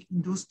 the big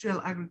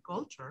industrial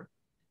agriculture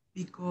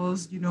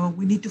because,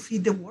 we need to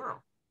feed the world.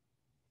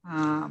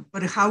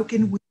 But how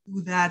can we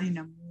do that in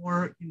a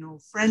more,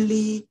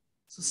 friendly,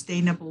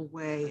 sustainable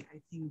way? I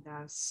think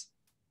that's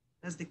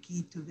the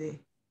key to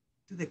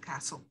the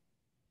castle.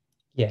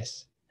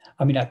 Yes.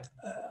 I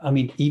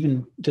mean,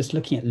 even just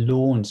looking at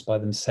lawns by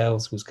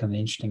themselves was kind of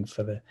interesting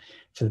for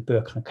the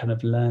book. I kind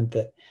of learned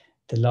that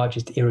the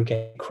largest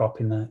irrigated crop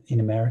in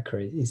America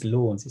is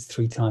lawns. It's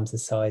 3 times the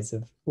size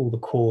of all the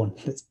corn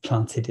that's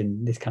planted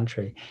in this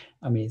country.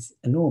 I mean, it's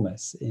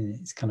enormous.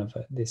 It's kind of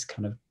this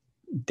kind of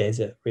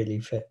desert really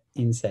for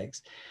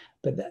insects.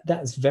 But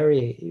that's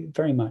very,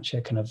 very much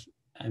a kind of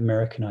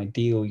American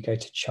ideal. You go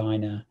to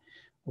China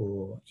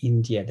or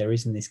India, there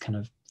isn't this kind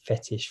of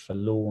fetish for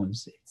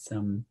lawns.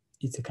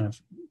 It's a kind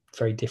of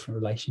very different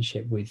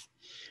relationship with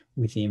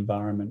the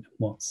environment,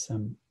 what's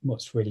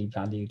really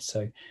valued.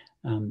 So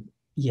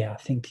yeah, I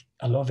think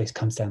a lot of it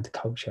comes down to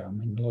culture. I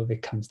mean, a lot of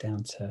it comes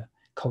down to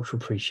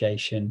cultural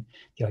appreciation,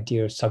 the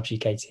idea of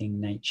subjugating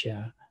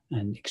nature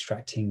and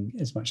extracting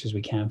as much as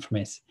we can from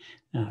it,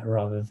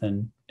 rather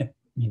than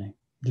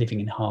living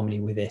in harmony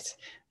with it,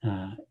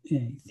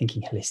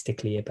 thinking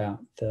holistically about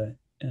the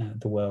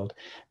world,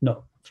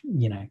 not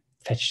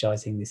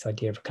fetishizing this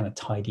idea of a kind of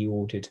tidy,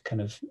 ordered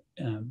kind of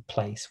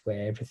place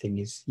where everything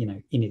is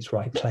in its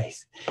right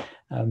place,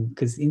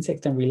 because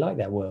insects don't really like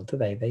that world, do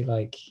they? They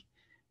like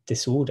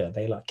disorder,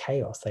 they like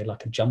chaos, they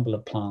like a jumble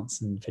of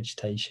plants and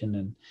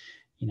vegetation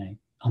and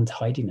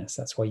untidiness.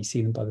 That's why you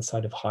see them by the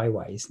side of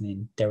highways and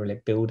in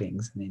derelict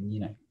buildings, and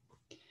then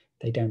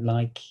they don't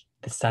like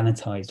the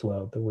sanitized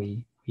world that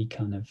we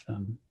kind of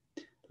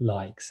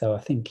like. So I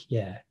think,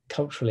 yeah,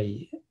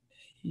 culturally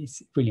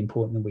it's really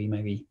important that we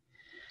maybe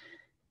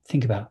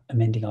think about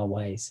amending our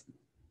ways.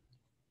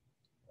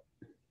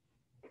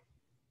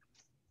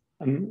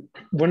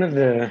 One of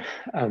the,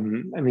 I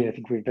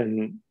think we've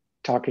been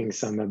talking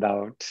some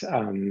about,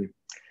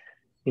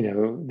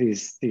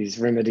 these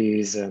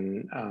remedies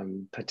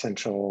and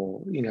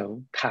potential,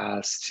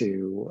 paths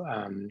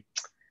to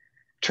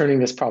turning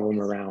this problem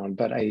around.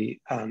 But I'd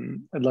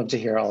love to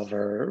hear,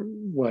 Oliver,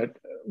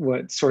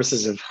 what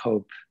sources of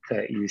hope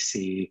that you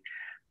see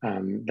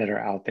that are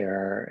out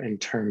there in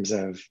terms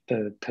of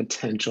the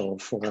potential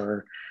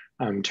for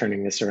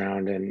turning this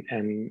around,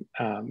 and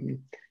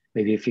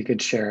maybe if you could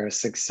share a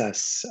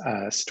success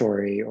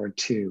story or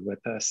two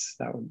with us,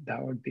 that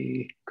would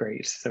be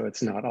great. So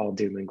it's not all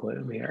doom and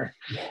gloom here.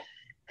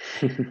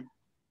 Yeah.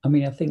 I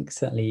mean, I think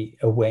certainly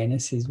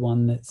awareness is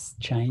one that's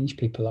changed.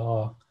 People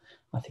are,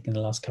 I think, in the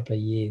last couple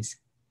of years,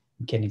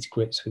 getting to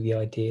grips with the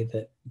idea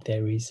that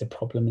there is a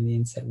problem in the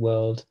insect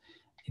world,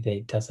 that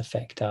it does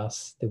affect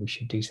us, that we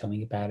should do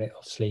something about it.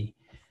 Obviously,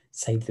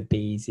 save the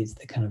bees is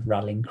the kind of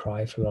rallying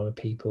cry for a lot of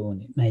people,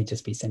 and it may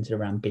just be centered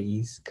around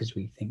bees because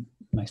we think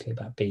mostly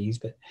about bees,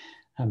 but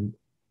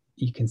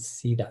you can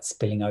see that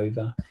spilling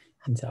over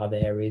into other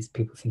areas.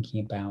 People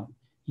thinking about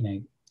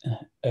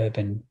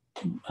urban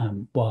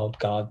wild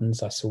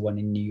gardens. I saw one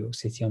in New York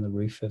City on the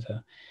roof of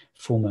a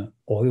former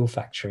oil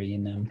factory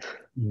in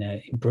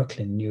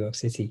Brooklyn, New York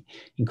City.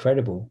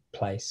 Incredible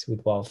place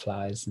with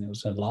wildflowers, and it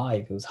was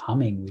alive. It was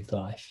humming with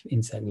life,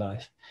 insect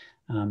life.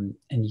 And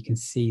you can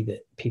see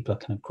that people are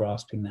kind of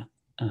grasping that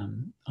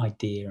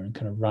idea and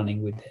kind of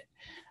running with it.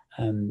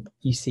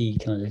 You see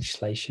kind of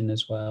legislation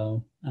as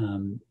well.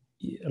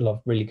 A lot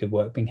of really good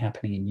work being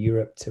happening in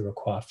Europe to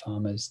require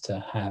farmers to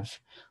have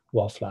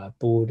wildflower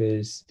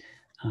borders.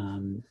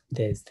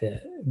 There's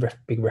the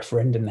big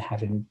referendum they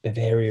have in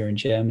Bavaria in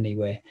Germany,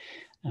 where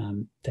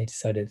they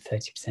decided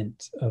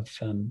 30% of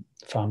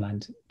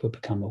farmland will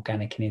become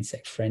organic and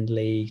insect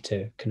friendly,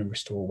 to kind of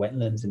restore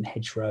wetlands and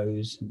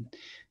hedgerows and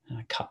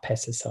cut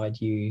pesticide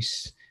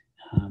use,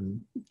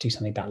 do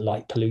something about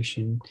light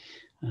pollution.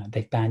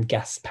 They've banned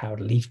gas-powered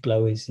leaf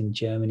blowers in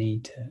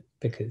Germany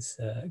because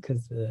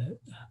the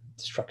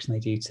destruction they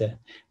do to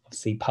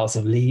obviously piles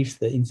of leaves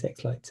that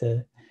insects like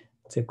to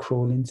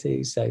crawl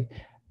into. So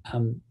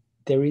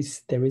there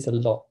is a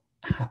lot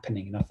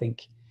happening, and I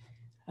think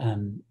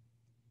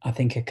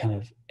a kind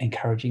of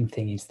encouraging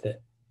thing is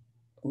that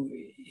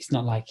it's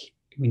not like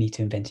we need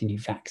to invent a new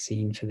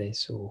vaccine for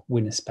this or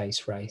win a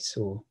space race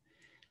or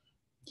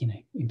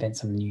invent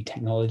some new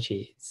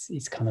technology.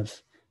 It's kind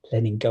of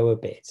letting go a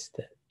bit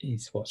that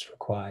is what's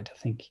required. I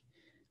think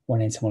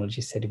one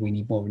entomologist said we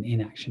need more of an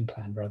inaction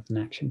plan rather than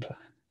an action plan.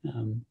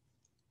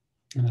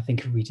 And I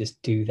think if we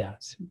just do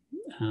that,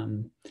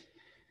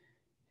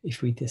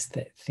 if we just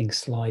let things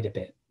slide a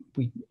bit,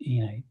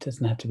 it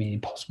doesn't have to be an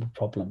impossible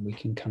problem. We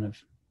can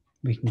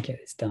get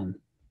this done.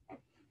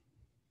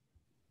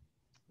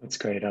 That's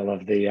great. I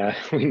love the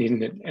we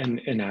need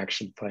an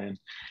action plan.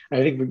 I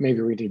think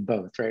maybe we need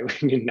both,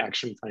 right? We need an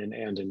action plan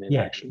and an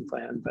inaction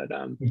plan. But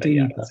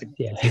yeah, it's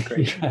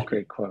a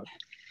great quote.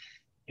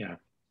 Yeah.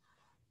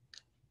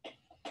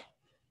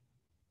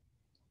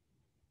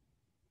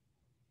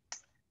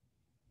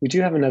 We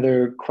do have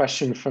another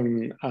question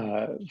from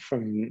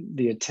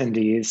the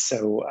attendees.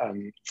 So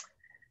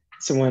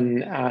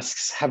someone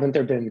asks, haven't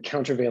there been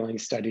countervailing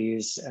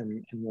studies,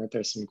 and weren't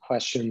there some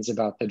questions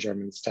about the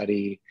German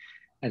study?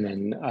 And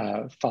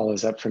then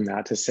follows up from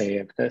that to say,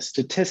 if the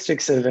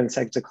statistics of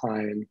insect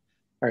decline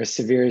are as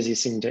severe as you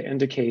seem to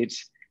indicate,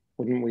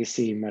 wouldn't we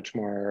see much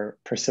more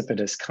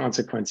precipitous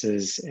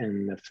consequences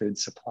in the food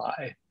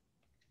supply?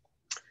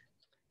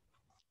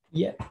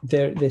 Yeah,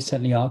 there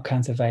certainly are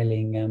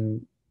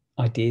countervailing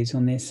ideas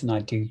on this, and I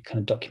do kind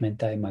of document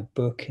that in my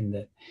book, in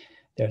that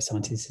there are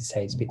scientists who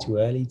say it's a bit too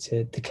early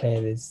to declare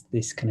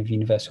this kind of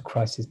universal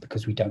crisis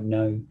because we don't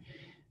know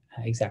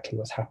exactly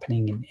what's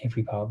happening in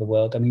every part of the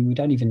world. I mean, we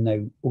don't even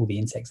know all the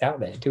insects out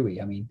there, do we?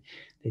 I mean,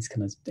 there's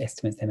kind of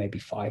estimates there may be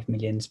 5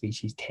 million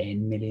species,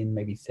 10 million,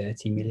 maybe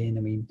 30 million.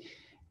 I mean,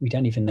 we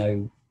don't even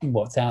know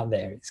what's out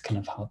there. It's kind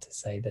of hard to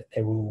say that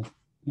they're all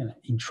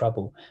in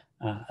trouble.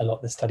 A lot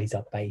of the studies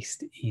are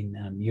based in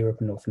Europe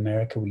and North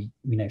America. We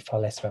know far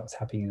less about what's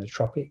happening in the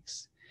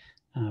tropics,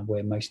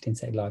 where most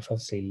insect life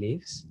obviously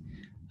lives.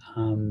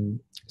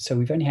 So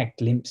we've only had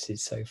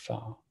glimpses so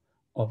far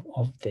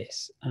of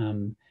this.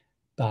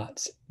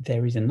 But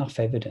there is enough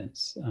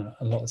evidence.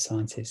 A lot of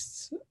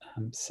scientists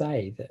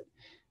say that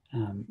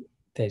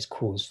there's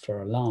cause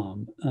for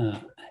alarm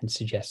and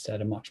suggest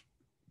that a much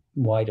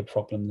wider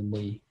problem than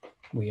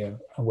we are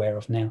aware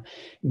of now.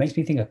 It makes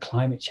me think of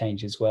climate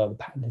change as well.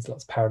 There's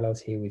lots of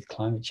parallels here with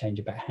climate change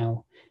about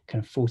how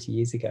kind of 40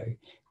 years ago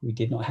we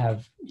did not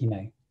have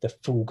the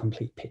full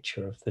complete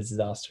picture of the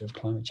disaster of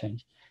climate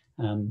change.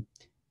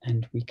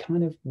 And we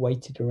kind of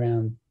waited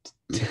around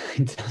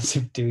in terms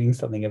of doing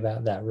something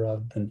about that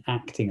rather than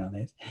acting on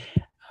it.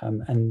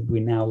 And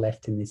we're now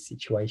left in this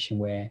situation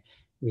where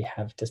we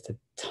have just a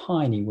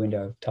tiny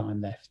window of time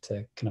left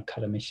to kind of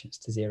cut emissions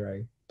to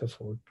zero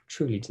before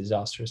truly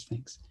disastrous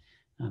things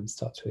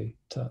start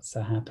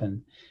to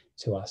happen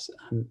to us.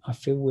 I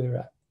feel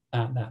we're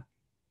at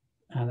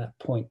that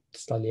point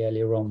slightly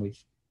earlier on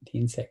with the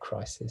insect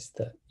crisis,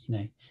 that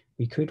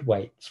we could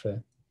wait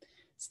for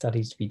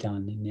studies to be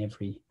done in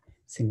every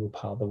single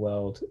part of the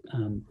world.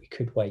 We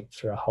could wait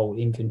for a whole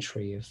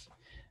inventory of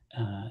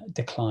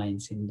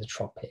declines in the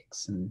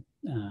tropics and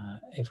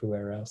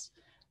everywhere else.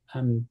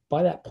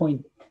 By that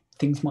point,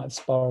 things might have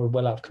spiraled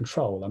well out of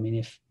control. I mean,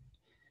 if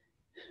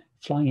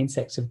flying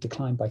insects have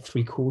declined by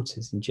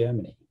 3/4 in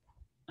Germany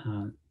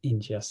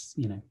in just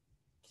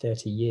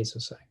 30 years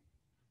or so,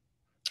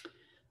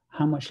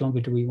 how much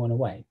longer do we want to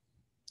wait?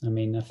 I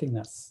mean, I think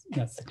that's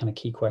the kind of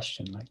key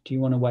question. Like, do you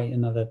want to wait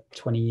another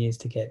 20 years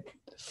to get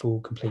the full,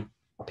 complete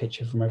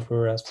picture from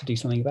everywhere else to do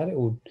something about it,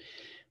 or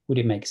would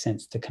it make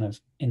sense to kind of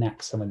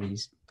enact some of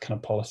these kind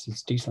of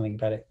policies, do something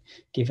about it,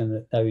 given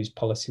that those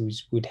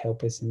policies would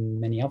help us in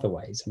many other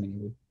ways? I mean,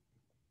 it would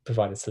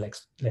provide us a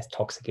less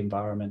toxic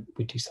environment.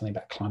 We'd do something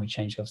about climate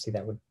change. Obviously,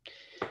 that would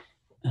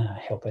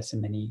help us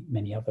in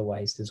many other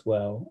ways as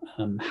well.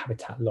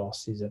 Habitat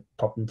loss is a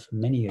problem for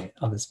many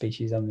other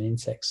species other than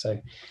insects.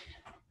 So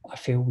I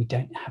feel we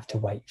don't have to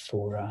wait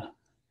for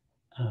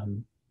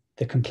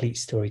the complete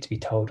story to be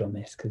told on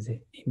this, because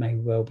it may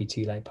well be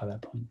too late by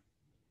that point.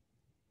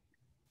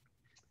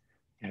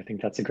 Yeah, I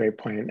think that's a great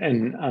point.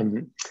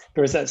 And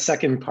there was that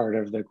second part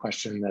of the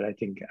question that I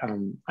think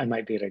I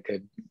might be at a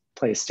good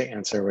place to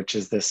answer, which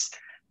is this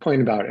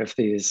point about if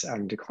these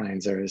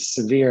declines are as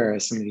severe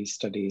as some of these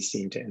studies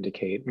seem to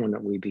indicate,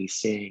 wouldn't we be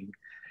seeing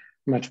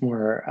much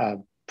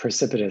more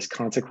precipitous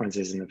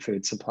consequences in the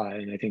food supply?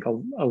 And I think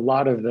a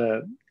lot of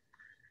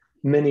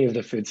many of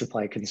the food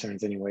supply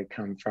concerns anyway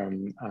come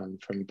from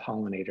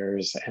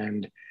pollinators.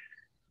 And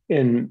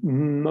in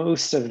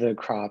most of the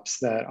crops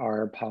that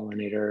are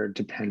pollinator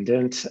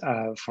dependent,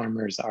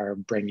 farmers are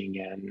bringing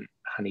in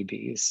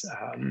honeybees.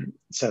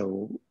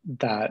 So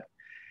that,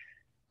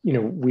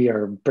 we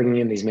are bringing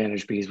in these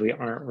managed bees. We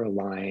aren't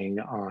relying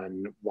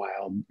on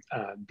wild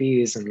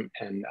bees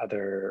and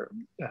other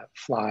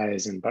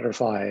flies and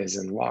butterflies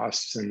and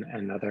wasps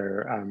and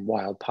other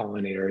wild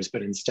pollinators,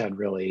 but instead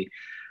really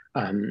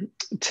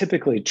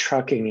typically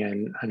trucking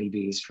in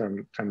honeybees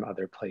from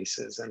other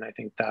places. And I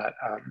think that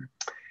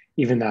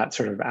even that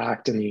sort of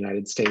act in the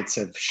United States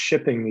of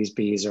shipping these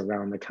bees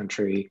around the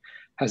country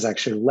has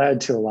actually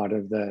led to a lot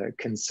of the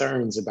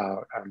concerns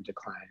about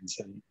declines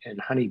in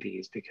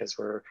honeybees, because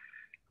we're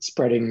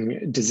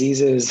spreading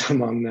diseases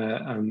among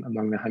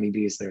the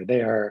honeybees that are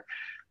there.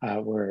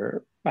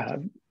 We're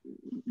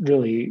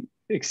really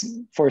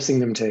forcing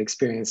them to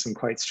experience some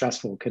quite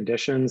stressful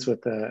conditions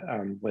with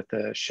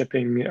the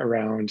shipping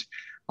around,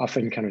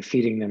 often kind of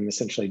feeding them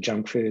essentially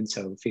junk food,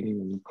 so feeding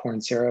them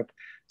corn syrup.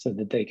 so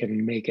that they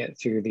can make it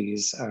through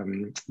these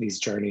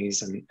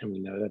journeys, and we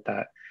know that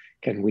that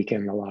can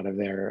weaken a lot of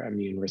their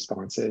immune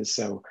responses.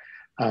 So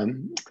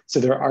so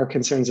there are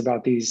concerns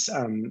about these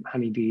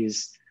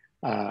honeybees,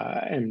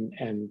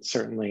 and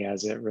certainly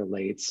as it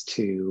relates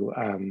to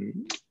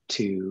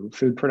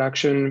food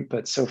production,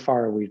 but so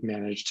far we've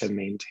managed to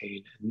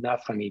maintain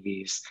enough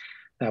honeybees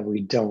that we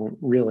don't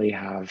really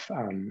have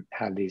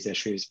these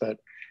issues. But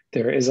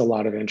there is a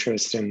lot of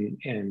interest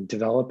in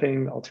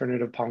developing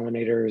alternative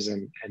pollinators,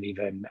 and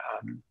even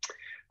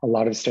a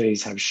lot of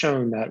studies have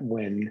shown that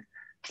when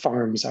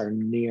farms are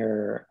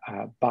near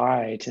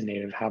by to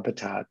native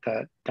habitat,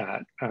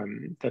 that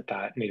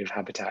native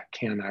habitat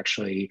can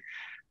actually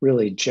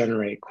really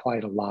generate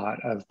quite a lot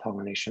of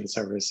pollination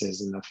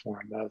services in the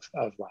form of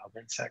wild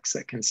insects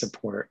that can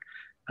support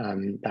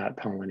that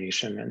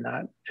pollination and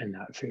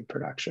that food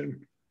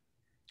production.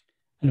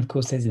 And of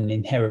course, there's an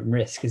inherent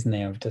risk, isn't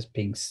there, of just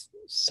being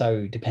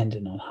so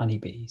dependent on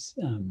honeybees.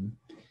 You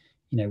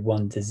know,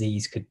 one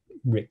disease could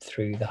rip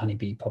through the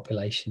honeybee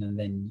population, and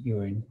then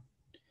you're in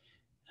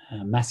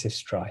massive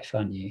strife,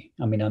 aren't you?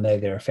 I mean, I know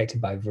they're affected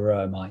by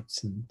varroa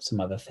mites and some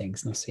other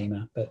things,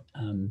 Nosema, but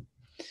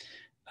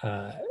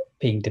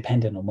being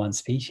dependent on one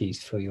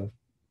species for your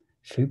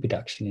food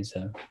production is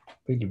a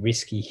really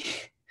risky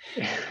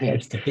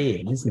place to be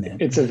in, isn't it?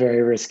 It's a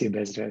very risky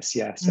business,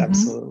 yes,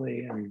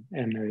 absolutely. And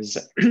there's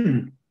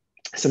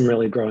some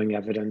really growing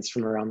evidence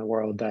from around the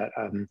world that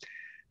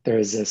there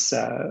is this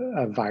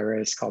a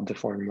virus called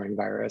deformed wing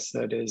virus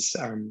that is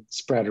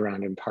spread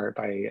around in part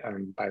by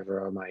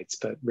varroa mites,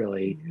 but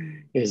really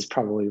is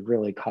probably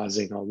really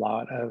causing a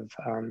lot of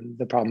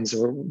the problems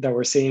that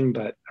we're seeing.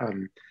 But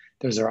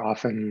those are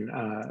often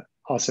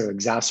also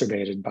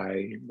exacerbated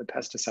by the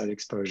pesticide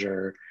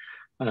exposure,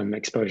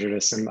 exposure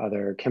to some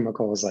other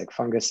chemicals like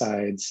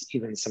fungicides,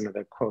 even some of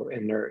the quote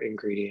inert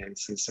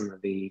ingredients and some of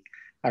the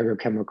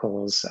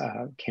agrochemicals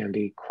can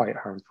be quite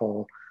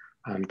harmful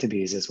to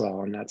bees as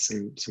well. And that's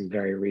some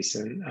very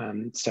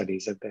recent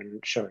studies have been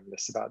showing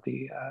this about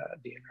the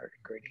inert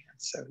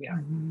ingredients. So yeah.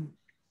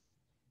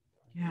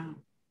 Yeah.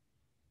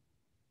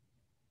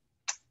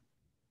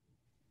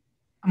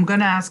 I'm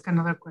gonna ask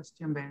another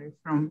question, Barry,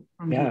 from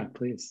yeah, you.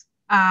 Please.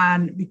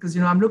 And because,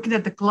 I'm looking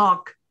at the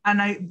clock,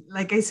 and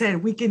like I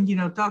said, we can,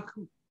 talk,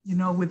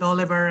 with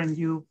Oliver and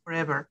you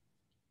forever.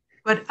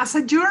 But as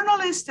a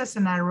journalist, as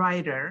a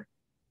writer,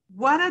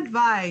 what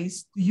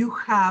advice do you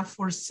have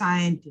for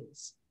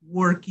scientists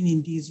working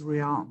in this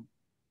realm?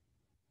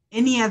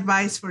 Any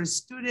advice for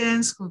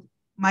students who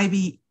might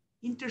be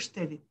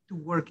interested to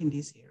work in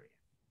this area?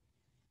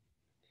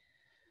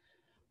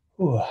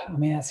 Oh, I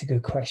mean, that's a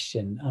good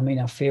question. I mean,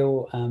 I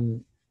feel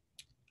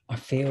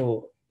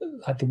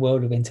like the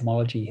world of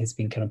entomology has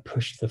been kind of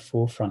pushed to the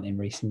forefront in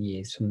recent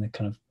years from the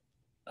kind of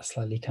a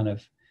slightly kind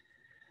of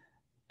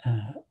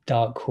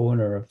dark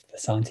corner of the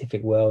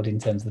scientific world in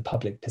terms of the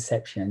public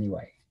perception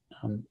anyway.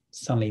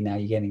 Suddenly now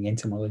you're getting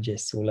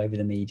entomologists all over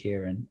the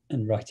media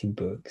and writing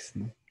books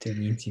and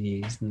doing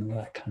interviews and all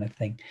that kind of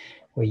thing,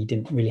 where you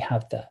didn't really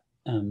have that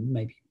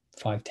maybe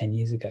 5-10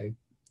 years ago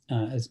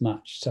as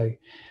much. So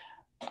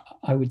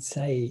I would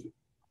say,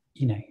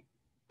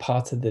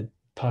 part of the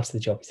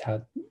job is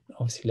how,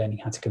 obviously, learning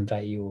how to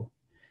convey your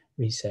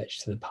research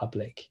to the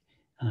public,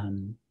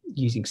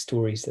 using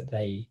stories that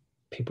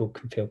people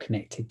can feel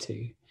connected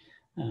to.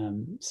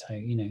 So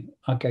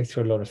I go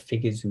through a lot of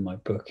figures in my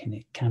book, and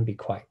it can be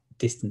quite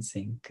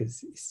distancing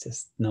because it's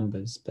just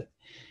numbers. But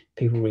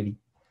I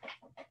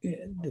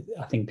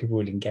think people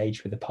really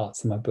engage with the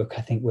parts of my book,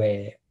 I think,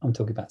 where I'm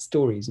talking about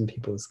stories and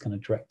people's kind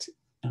of direct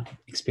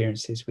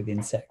experiences with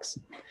insects.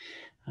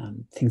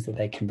 Things that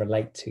they can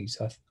relate to.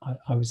 So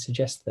I would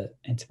suggest that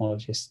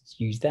entomologists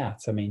use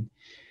that. I mean,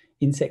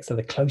 insects are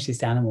the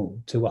closest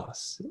animals to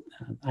us,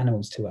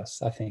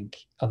 I think,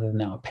 other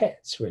than our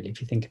pets, really,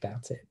 if you think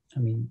about it. I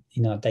mean,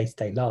 in our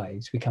day-to-day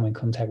lives, we come in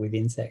contact with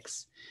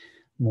insects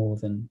more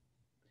than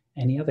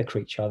any other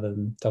creature other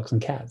than dogs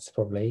and cats,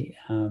 probably.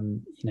 A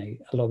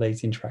lot of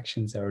those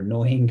interactions are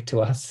annoying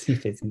to us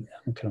if it's kind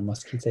of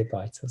mosquito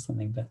bite or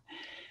something, but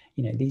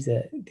these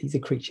are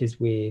creatures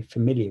we're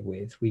familiar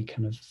with. We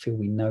kind of feel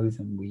we know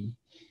them. We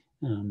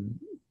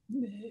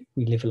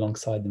live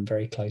alongside them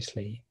very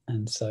closely,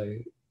 and so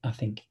I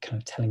think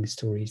kind of telling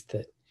stories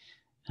that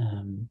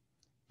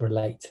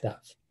relate to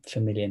that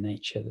familiar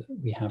nature that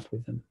we have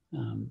with them,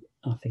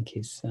 I think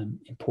is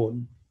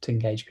important to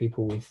engage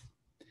people with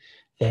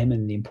them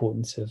and the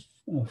importance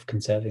of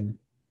conserving them.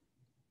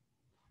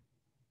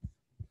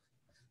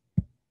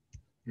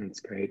 That's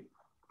great.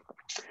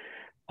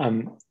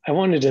 I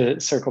wanted to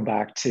circle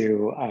back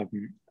to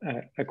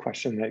a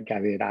question that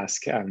Gabby had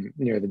asked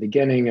near the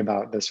beginning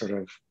about the sort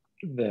of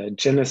the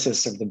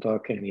genesis of the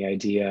book and the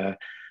idea.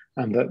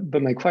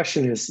 But my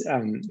question is,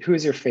 who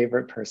is your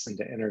favorite person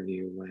to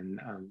interview when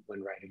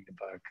writing the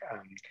book?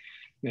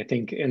 I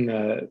think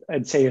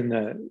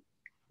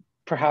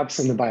perhaps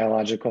in the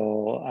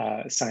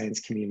biological science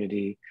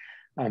community,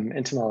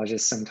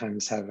 entomologists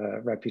sometimes have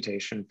a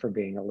reputation for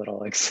being a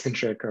little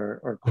eccentric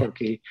or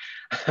quirky.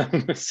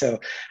 So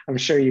I'm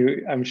sure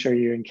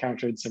you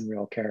encountered some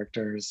real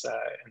characters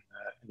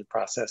in the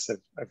process of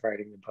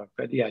writing the book.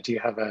 But yeah, do you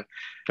have a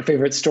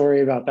favorite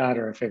story about that,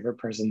 or a favorite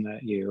person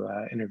that you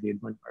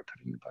interviewed when you were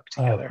putting the book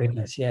together? Oh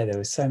goodness, yeah, there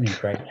were so many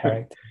great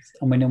characters.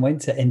 I mean, I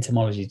went to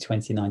Entomology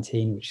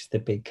 2019, which is the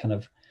big kind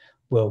of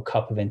World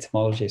Cup of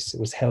entomologists. It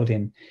was held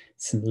in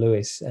St.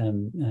 Louis,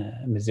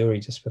 Missouri,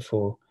 just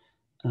before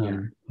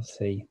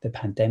obviously the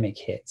pandemic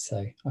hit. So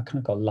I kind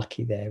of got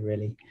lucky there,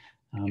 really.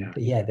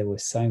 But yeah, there were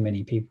so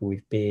many people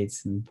with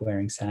beards and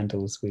wearing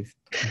sandals with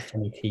kind of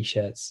funny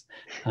t-shirts.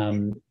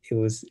 It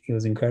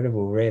was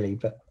incredible, really.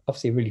 But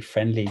obviously a really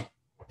friendly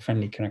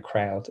kind of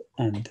crowd,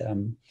 and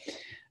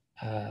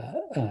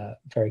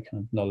very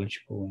kind of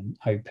knowledgeable and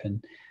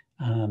open.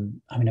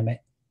 I mean,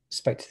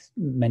 spoke to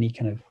many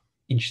kind of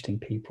interesting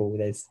people.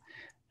 There's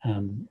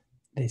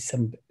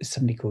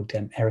somebody called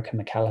Erica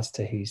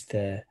McAllister, who's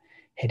the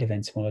head of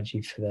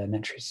entomology for the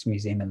Naturalist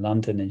Museum in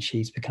London, and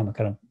she's become a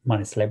kind of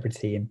minor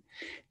celebrity in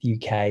the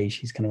UK.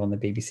 She's kind of on the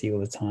BBC all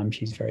the time.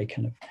 She's very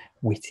kind of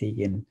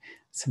witty, and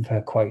some of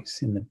her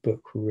quotes in the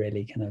book were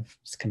really kind of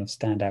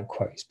standout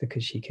quotes,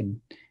 because she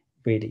can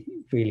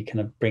really kind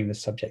of bring the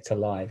subject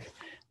alive.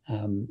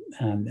 And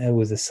there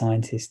was a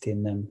scientist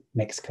in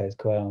Mexico as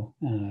well,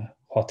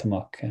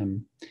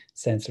 Huatamoc,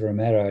 Senator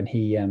Romero, and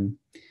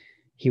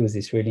he was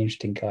this really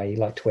interesting guy. He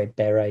liked to wear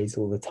berets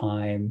all the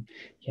time.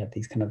 He had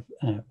these kind of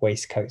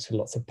waistcoats with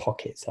lots of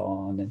pockets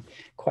on, and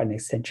quite an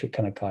eccentric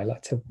kind of guy. He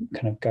liked to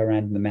kind of go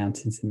around in the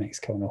mountains in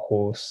Mexico on a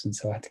horse, and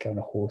so I had to go on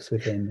a horse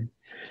with him and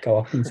go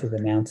up into the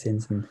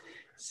mountains and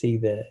see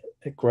the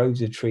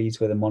groves of trees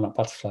where the monarch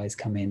butterflies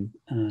come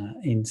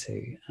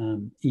into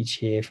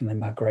each year from their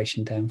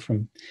migration down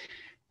from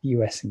the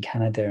US and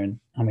Canada. And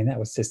I mean, that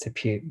was just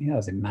that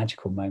was a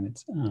magical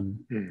moment.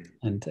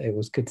 And it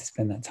was good to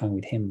spend that time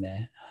with him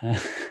there.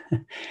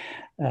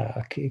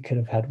 I could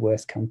have had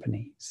worse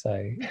company. So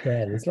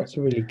yeah, there's lots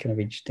of really kind of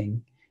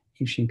interesting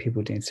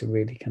people doing some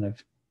really kind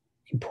of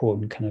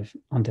important, kind of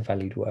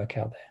undervalued work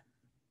out there.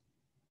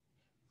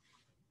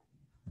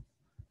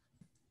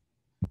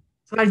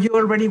 So are you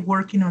already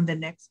working on the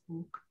next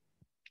book?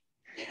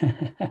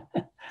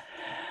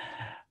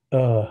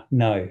 Oh,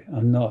 no,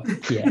 I'm not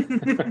yet.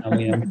 I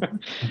mean, I'm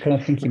kind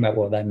of thinking about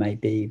what that may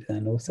be, but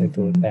then also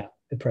thought about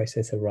the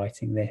process of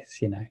writing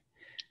this, you know.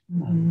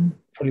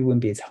 Probably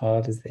wouldn't be as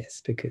hard as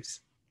this,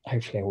 because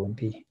hopefully I wouldn't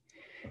be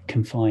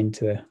confined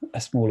to a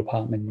small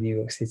apartment in New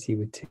York City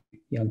with 2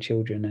 young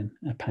children and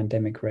a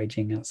pandemic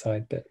raging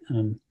outside. But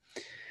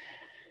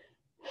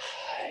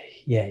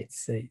yeah,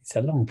 it's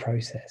a long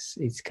process.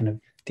 It's kind of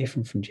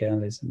different from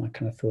journalism. I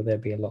kind of thought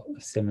there'd be a lot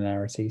of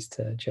similarities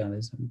to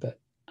journalism, but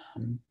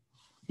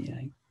you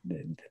know,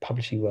 the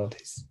publishing world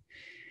is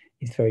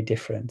very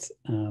different,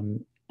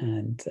 and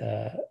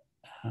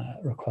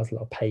requires a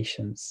lot of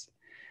patience.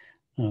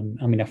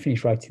 I mean, I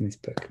finished writing this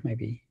book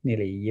maybe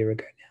nearly a year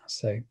ago now,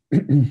 so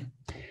you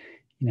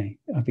know,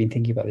 I've been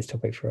thinking about this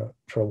topic for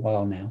a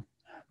while now.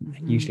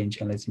 Usually in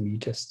journalism, you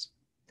just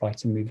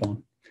write and move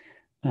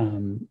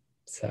on.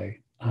 So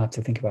I have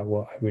to think about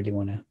what I really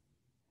want to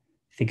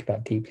think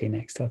about deeply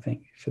next, I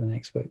think, for the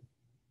next book.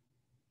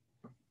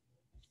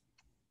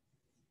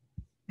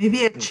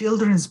 Maybe a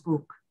children's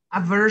book, a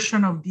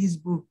version of this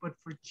book, but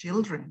for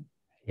children.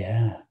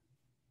 Yeah,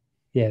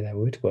 that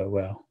would work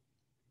well.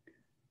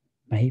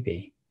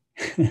 Maybe.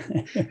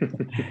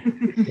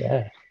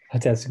 Yeah,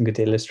 I'd have some good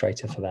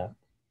illustrator for that.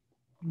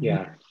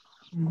 Yeah.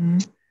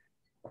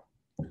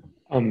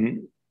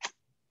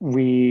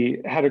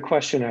 We had a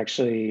question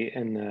actually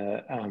in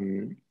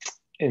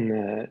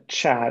the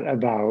chat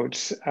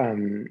about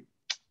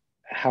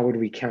how would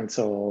we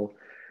counsel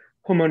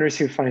homeowners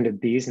who find a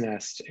bee's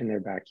nest in their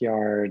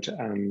backyard.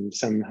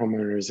 Some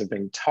homeowners have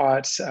been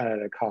taught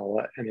to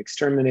call an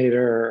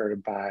exterminator or to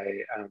buy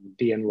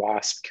bee and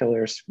wasp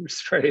killer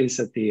sprays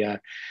at the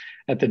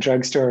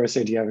drugstore.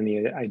 So do you have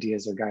any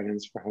ideas or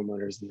guidance for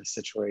homeowners in this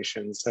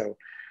situation? So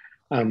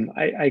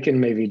I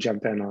can maybe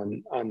jump in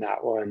on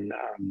that one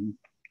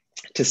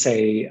to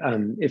say,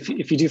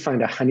 if you do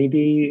find a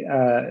honeybee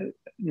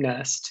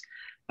nest,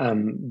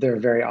 there are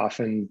very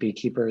often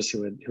beekeepers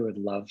who would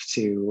love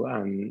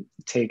to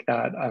take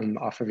that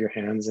off of your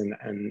hands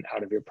and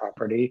out of your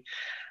property.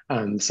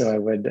 So I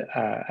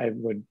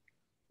would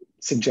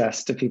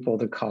suggest to people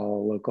to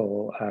call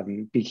local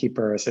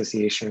beekeeper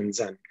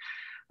associations, and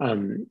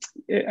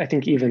I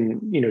think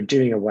even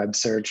doing a web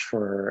search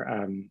for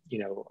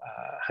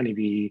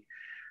honeybee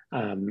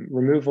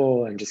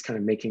removal, and just kind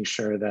of making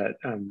sure that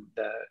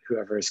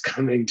whoever is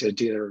coming to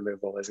do the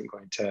removal isn't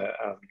going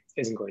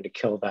to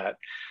kill that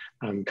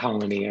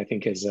colony, I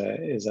think is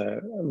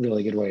a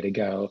really good way to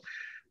go.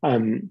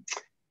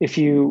 If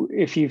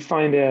you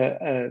find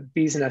a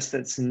bee's nest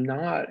that's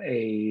not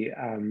a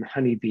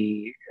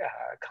honeybee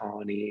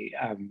colony,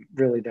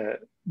 really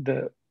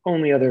the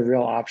only other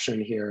real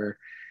option here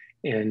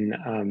in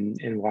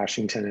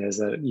Washington is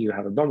that you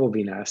have a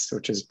bumblebee nest,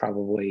 which is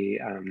probably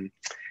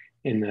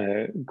in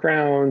the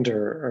ground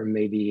or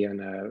maybe in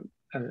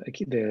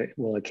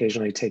will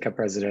occasionally take up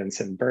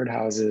residence in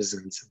birdhouses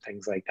and some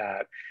things like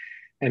that.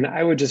 And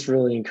I would just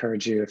really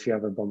encourage you, if you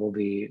have a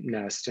bumblebee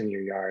nest in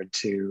your yard,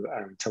 to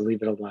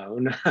leave it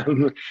alone,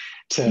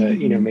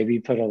 to maybe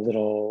put a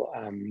little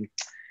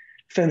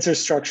fence or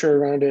structure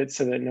around it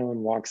so that no one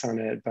walks on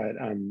it. But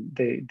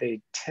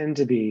they tend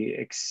to be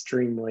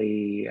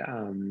extremely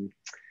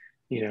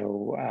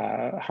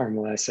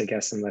harmless, I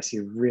guess, unless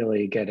you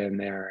really get in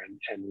there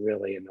and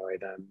really annoy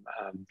them.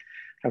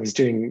 I was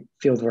doing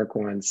field work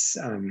once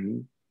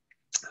in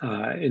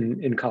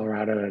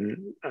Colorado,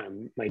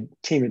 and my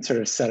team had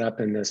sort of set up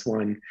in this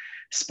one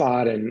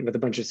spot and with a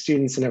bunch of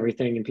students and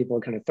everything, and people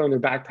had kind of thrown their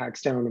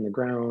backpacks down on the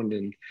ground,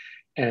 and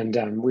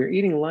we were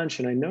eating lunch,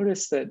 and I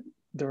noticed that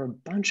there were a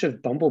bunch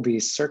of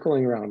bumblebees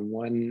circling around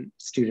one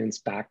student's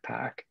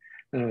backpack.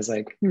 And I was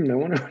like, I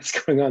wonder what's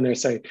going on there.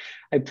 So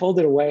I pulled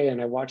it away and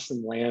I watched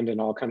them land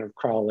and all kind of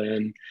crawl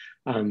in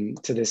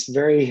to this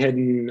very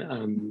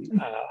hidden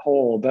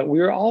hole. But we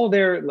were all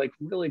there, like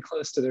really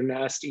close to their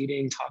nest,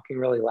 eating, talking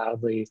really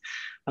loudly,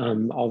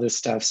 all this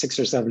stuff, 6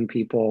 or 7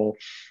 people,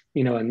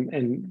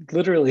 and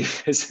literally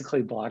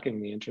physically blocking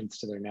the entrance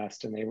to their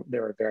nest. And they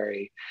were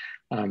very,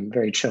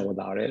 very chill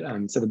about it.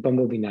 So the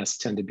bumblebee nests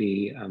tend to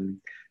be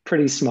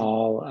pretty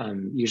small,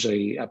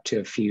 usually up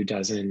to a few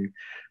dozen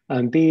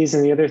bees.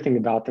 And the other thing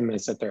about them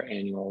is that they're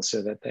annual,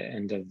 so that at the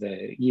end of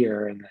the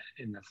year and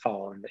in the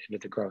fall and the end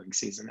of the growing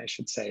season, I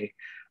should say,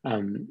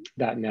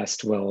 that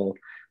nest will,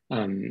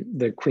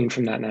 the queen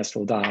from that nest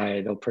will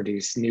die. They'll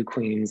produce new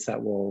queens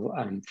that will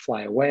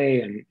fly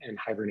away and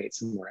hibernate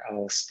somewhere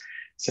else.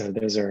 So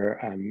those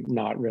are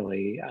not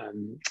really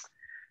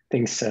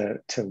things to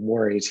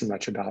worry too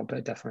much about,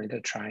 but definitely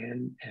to try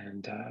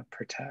and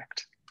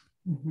protect.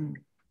 Mm-hmm.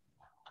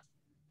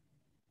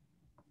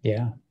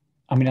 Yeah.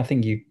 I mean, I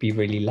think you'd be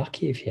really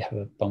lucky if you have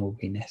a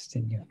bumblebee nest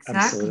in your.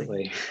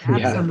 Absolutely.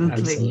 Absolutely. Yeah,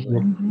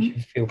 absolutely. You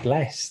should feel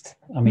blessed.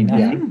 I mean,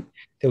 I think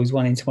there was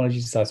one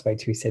entomologist I spoke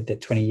to who said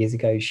that 20 years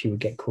ago, she would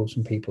get calls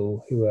from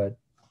people who were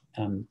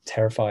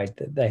terrified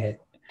that they had,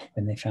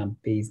 when they found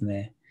bees in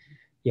their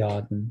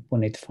yard and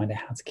wanted to find out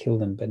how to kill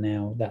them. But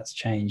now that's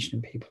changed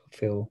and people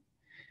feel,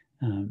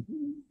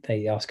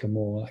 they ask her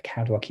more like,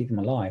 how do I keep them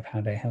alive?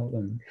 How do I help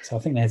them? So I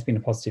think there's been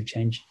a positive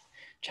change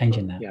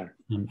in that,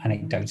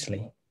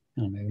 anecdotally.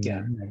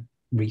 No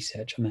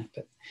research on that,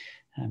 but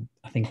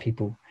I think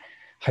people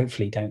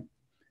hopefully don't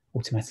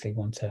automatically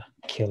want to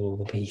kill all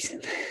the bees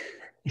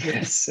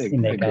yes,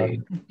 in their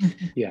garden.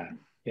 Yeah.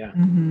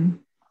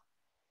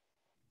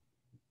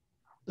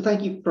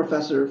 Thank you,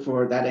 Professor,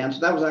 for that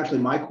answer. That was actually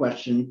my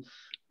question.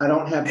 I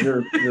don't have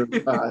your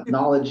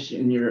knowledge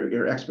and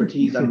your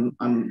expertise.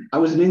 I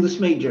was an English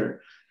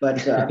major,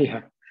 but as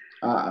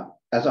a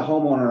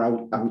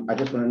homeowner, I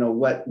just want to know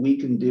what we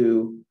can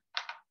do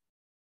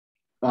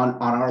on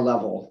our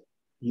level,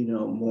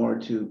 more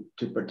to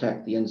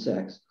protect the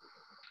insects.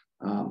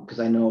 Because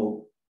I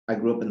know I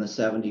grew up in the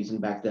 70s, and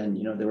back then,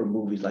 there were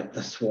movies like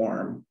The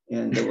Swarm,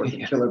 and there were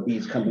killer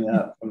bees coming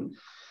up, and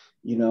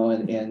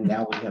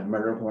now we have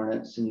murder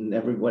hornets, and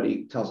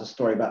everybody tells a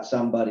story about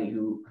somebody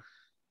who,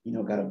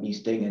 got a bee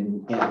sting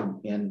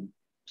and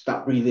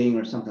stopped breathing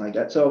or something like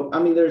that. So, I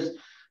mean, there's,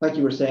 like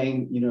you were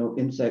saying,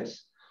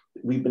 insects,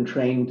 we've been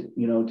trained,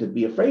 to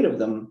be afraid of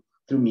them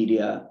through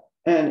media,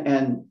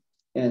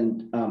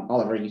 and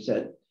Oliver, you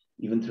said,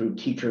 even through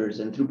teachers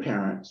and through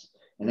parents.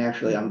 And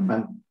actually,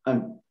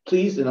 I'm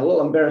pleased and a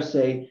little embarrassed to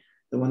say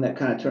the one that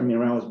kind of turned me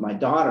around was my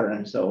daughter.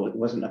 And so it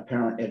wasn't a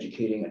parent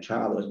educating a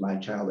child, it was my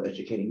child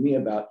educating me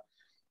about,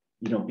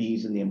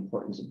 bees and the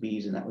importance of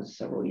bees. And that was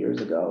several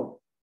years ago.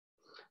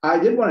 I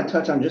did want to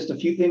touch on just a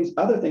few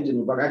other things in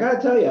your book. I got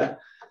to tell you,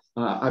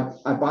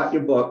 I bought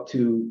your book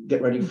to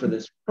get ready for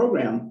this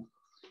program,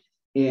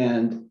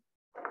 and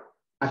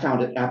I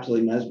found it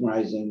absolutely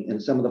mesmerizing. And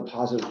some of the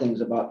positive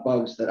things about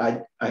bugs that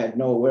I had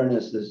no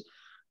awareness is,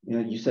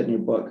 you said in your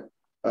book,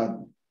 a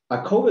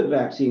COVID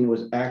vaccine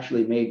was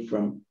actually made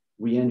from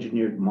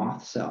re-engineered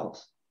moth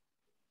cells,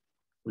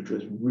 which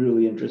was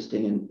really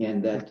interesting.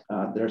 And that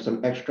there are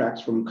some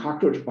extracts from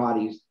cockroach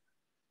bodies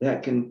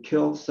that can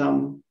kill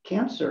some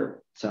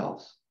cancer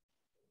cells.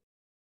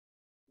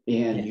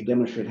 And you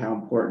demonstrate how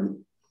important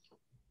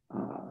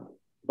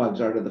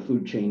bugs are to the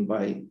food chain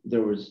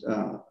there was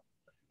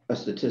a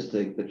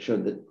statistic that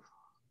showed that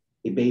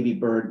a baby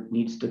bird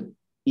needs to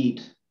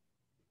eat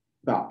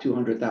about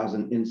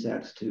 200,000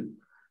 insects to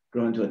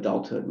grow into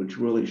adulthood, which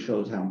really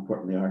shows how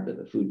important they are to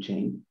the food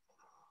chain.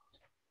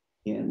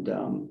 And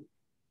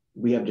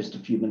we have just a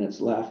few minutes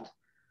left.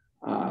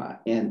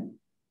 And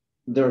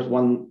there's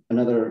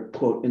another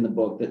quote in the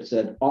book that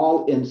said,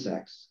 all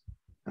insects,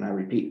 and I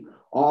repeat,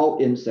 all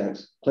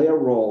insects play a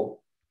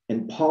role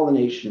in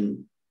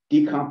pollination,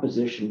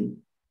 decomposition,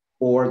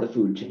 or the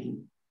food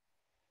chain.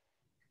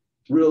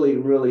 Really,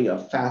 really a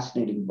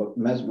fascinating book,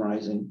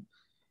 mesmerizing.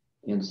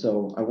 And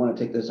so I want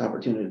to take this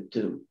opportunity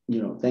to,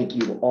 thank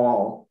you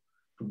all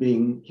for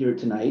being here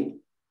tonight.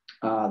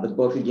 The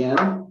book,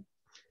 again,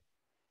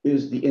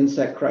 is The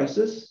Insect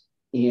Crisis,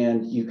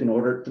 and you can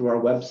order it through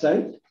our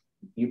website,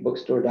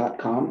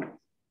 ubookstore.com.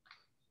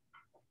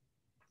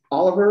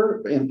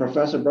 Oliver and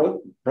Professor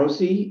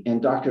Brosi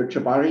and Dr.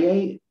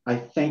 Chavarria, I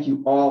thank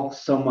you all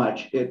so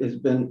much. It has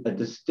been a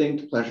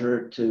distinct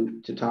pleasure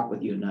to talk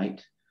with you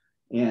tonight.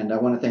 And I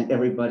want to thank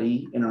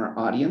everybody in our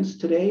audience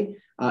today.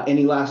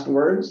 Any last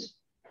words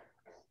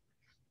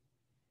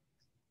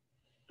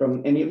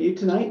from any of you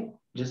tonight?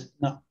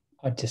 No,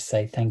 I'd just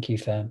say thank you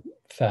for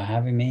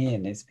having me,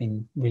 and it's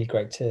been really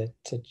great to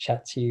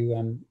chat to you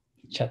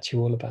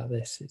all about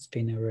this. It's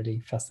been a really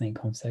fascinating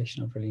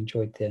conversation. I've really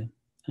enjoyed the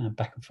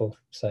back and forth.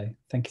 So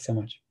thank you so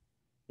much.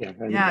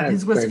 Yeah,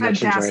 this was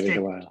fantastic.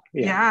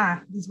 Yeah,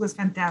 this was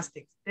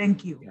fantastic.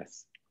 Thank you.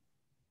 Yes.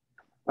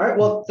 All right,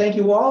 well, thank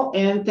you all,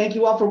 and thank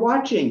you all for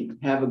watching.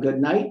 Have a good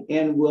night,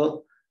 and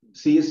we'll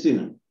see you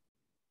soon.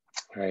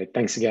 All right,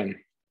 thanks again.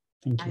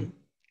 Thank you. Bye.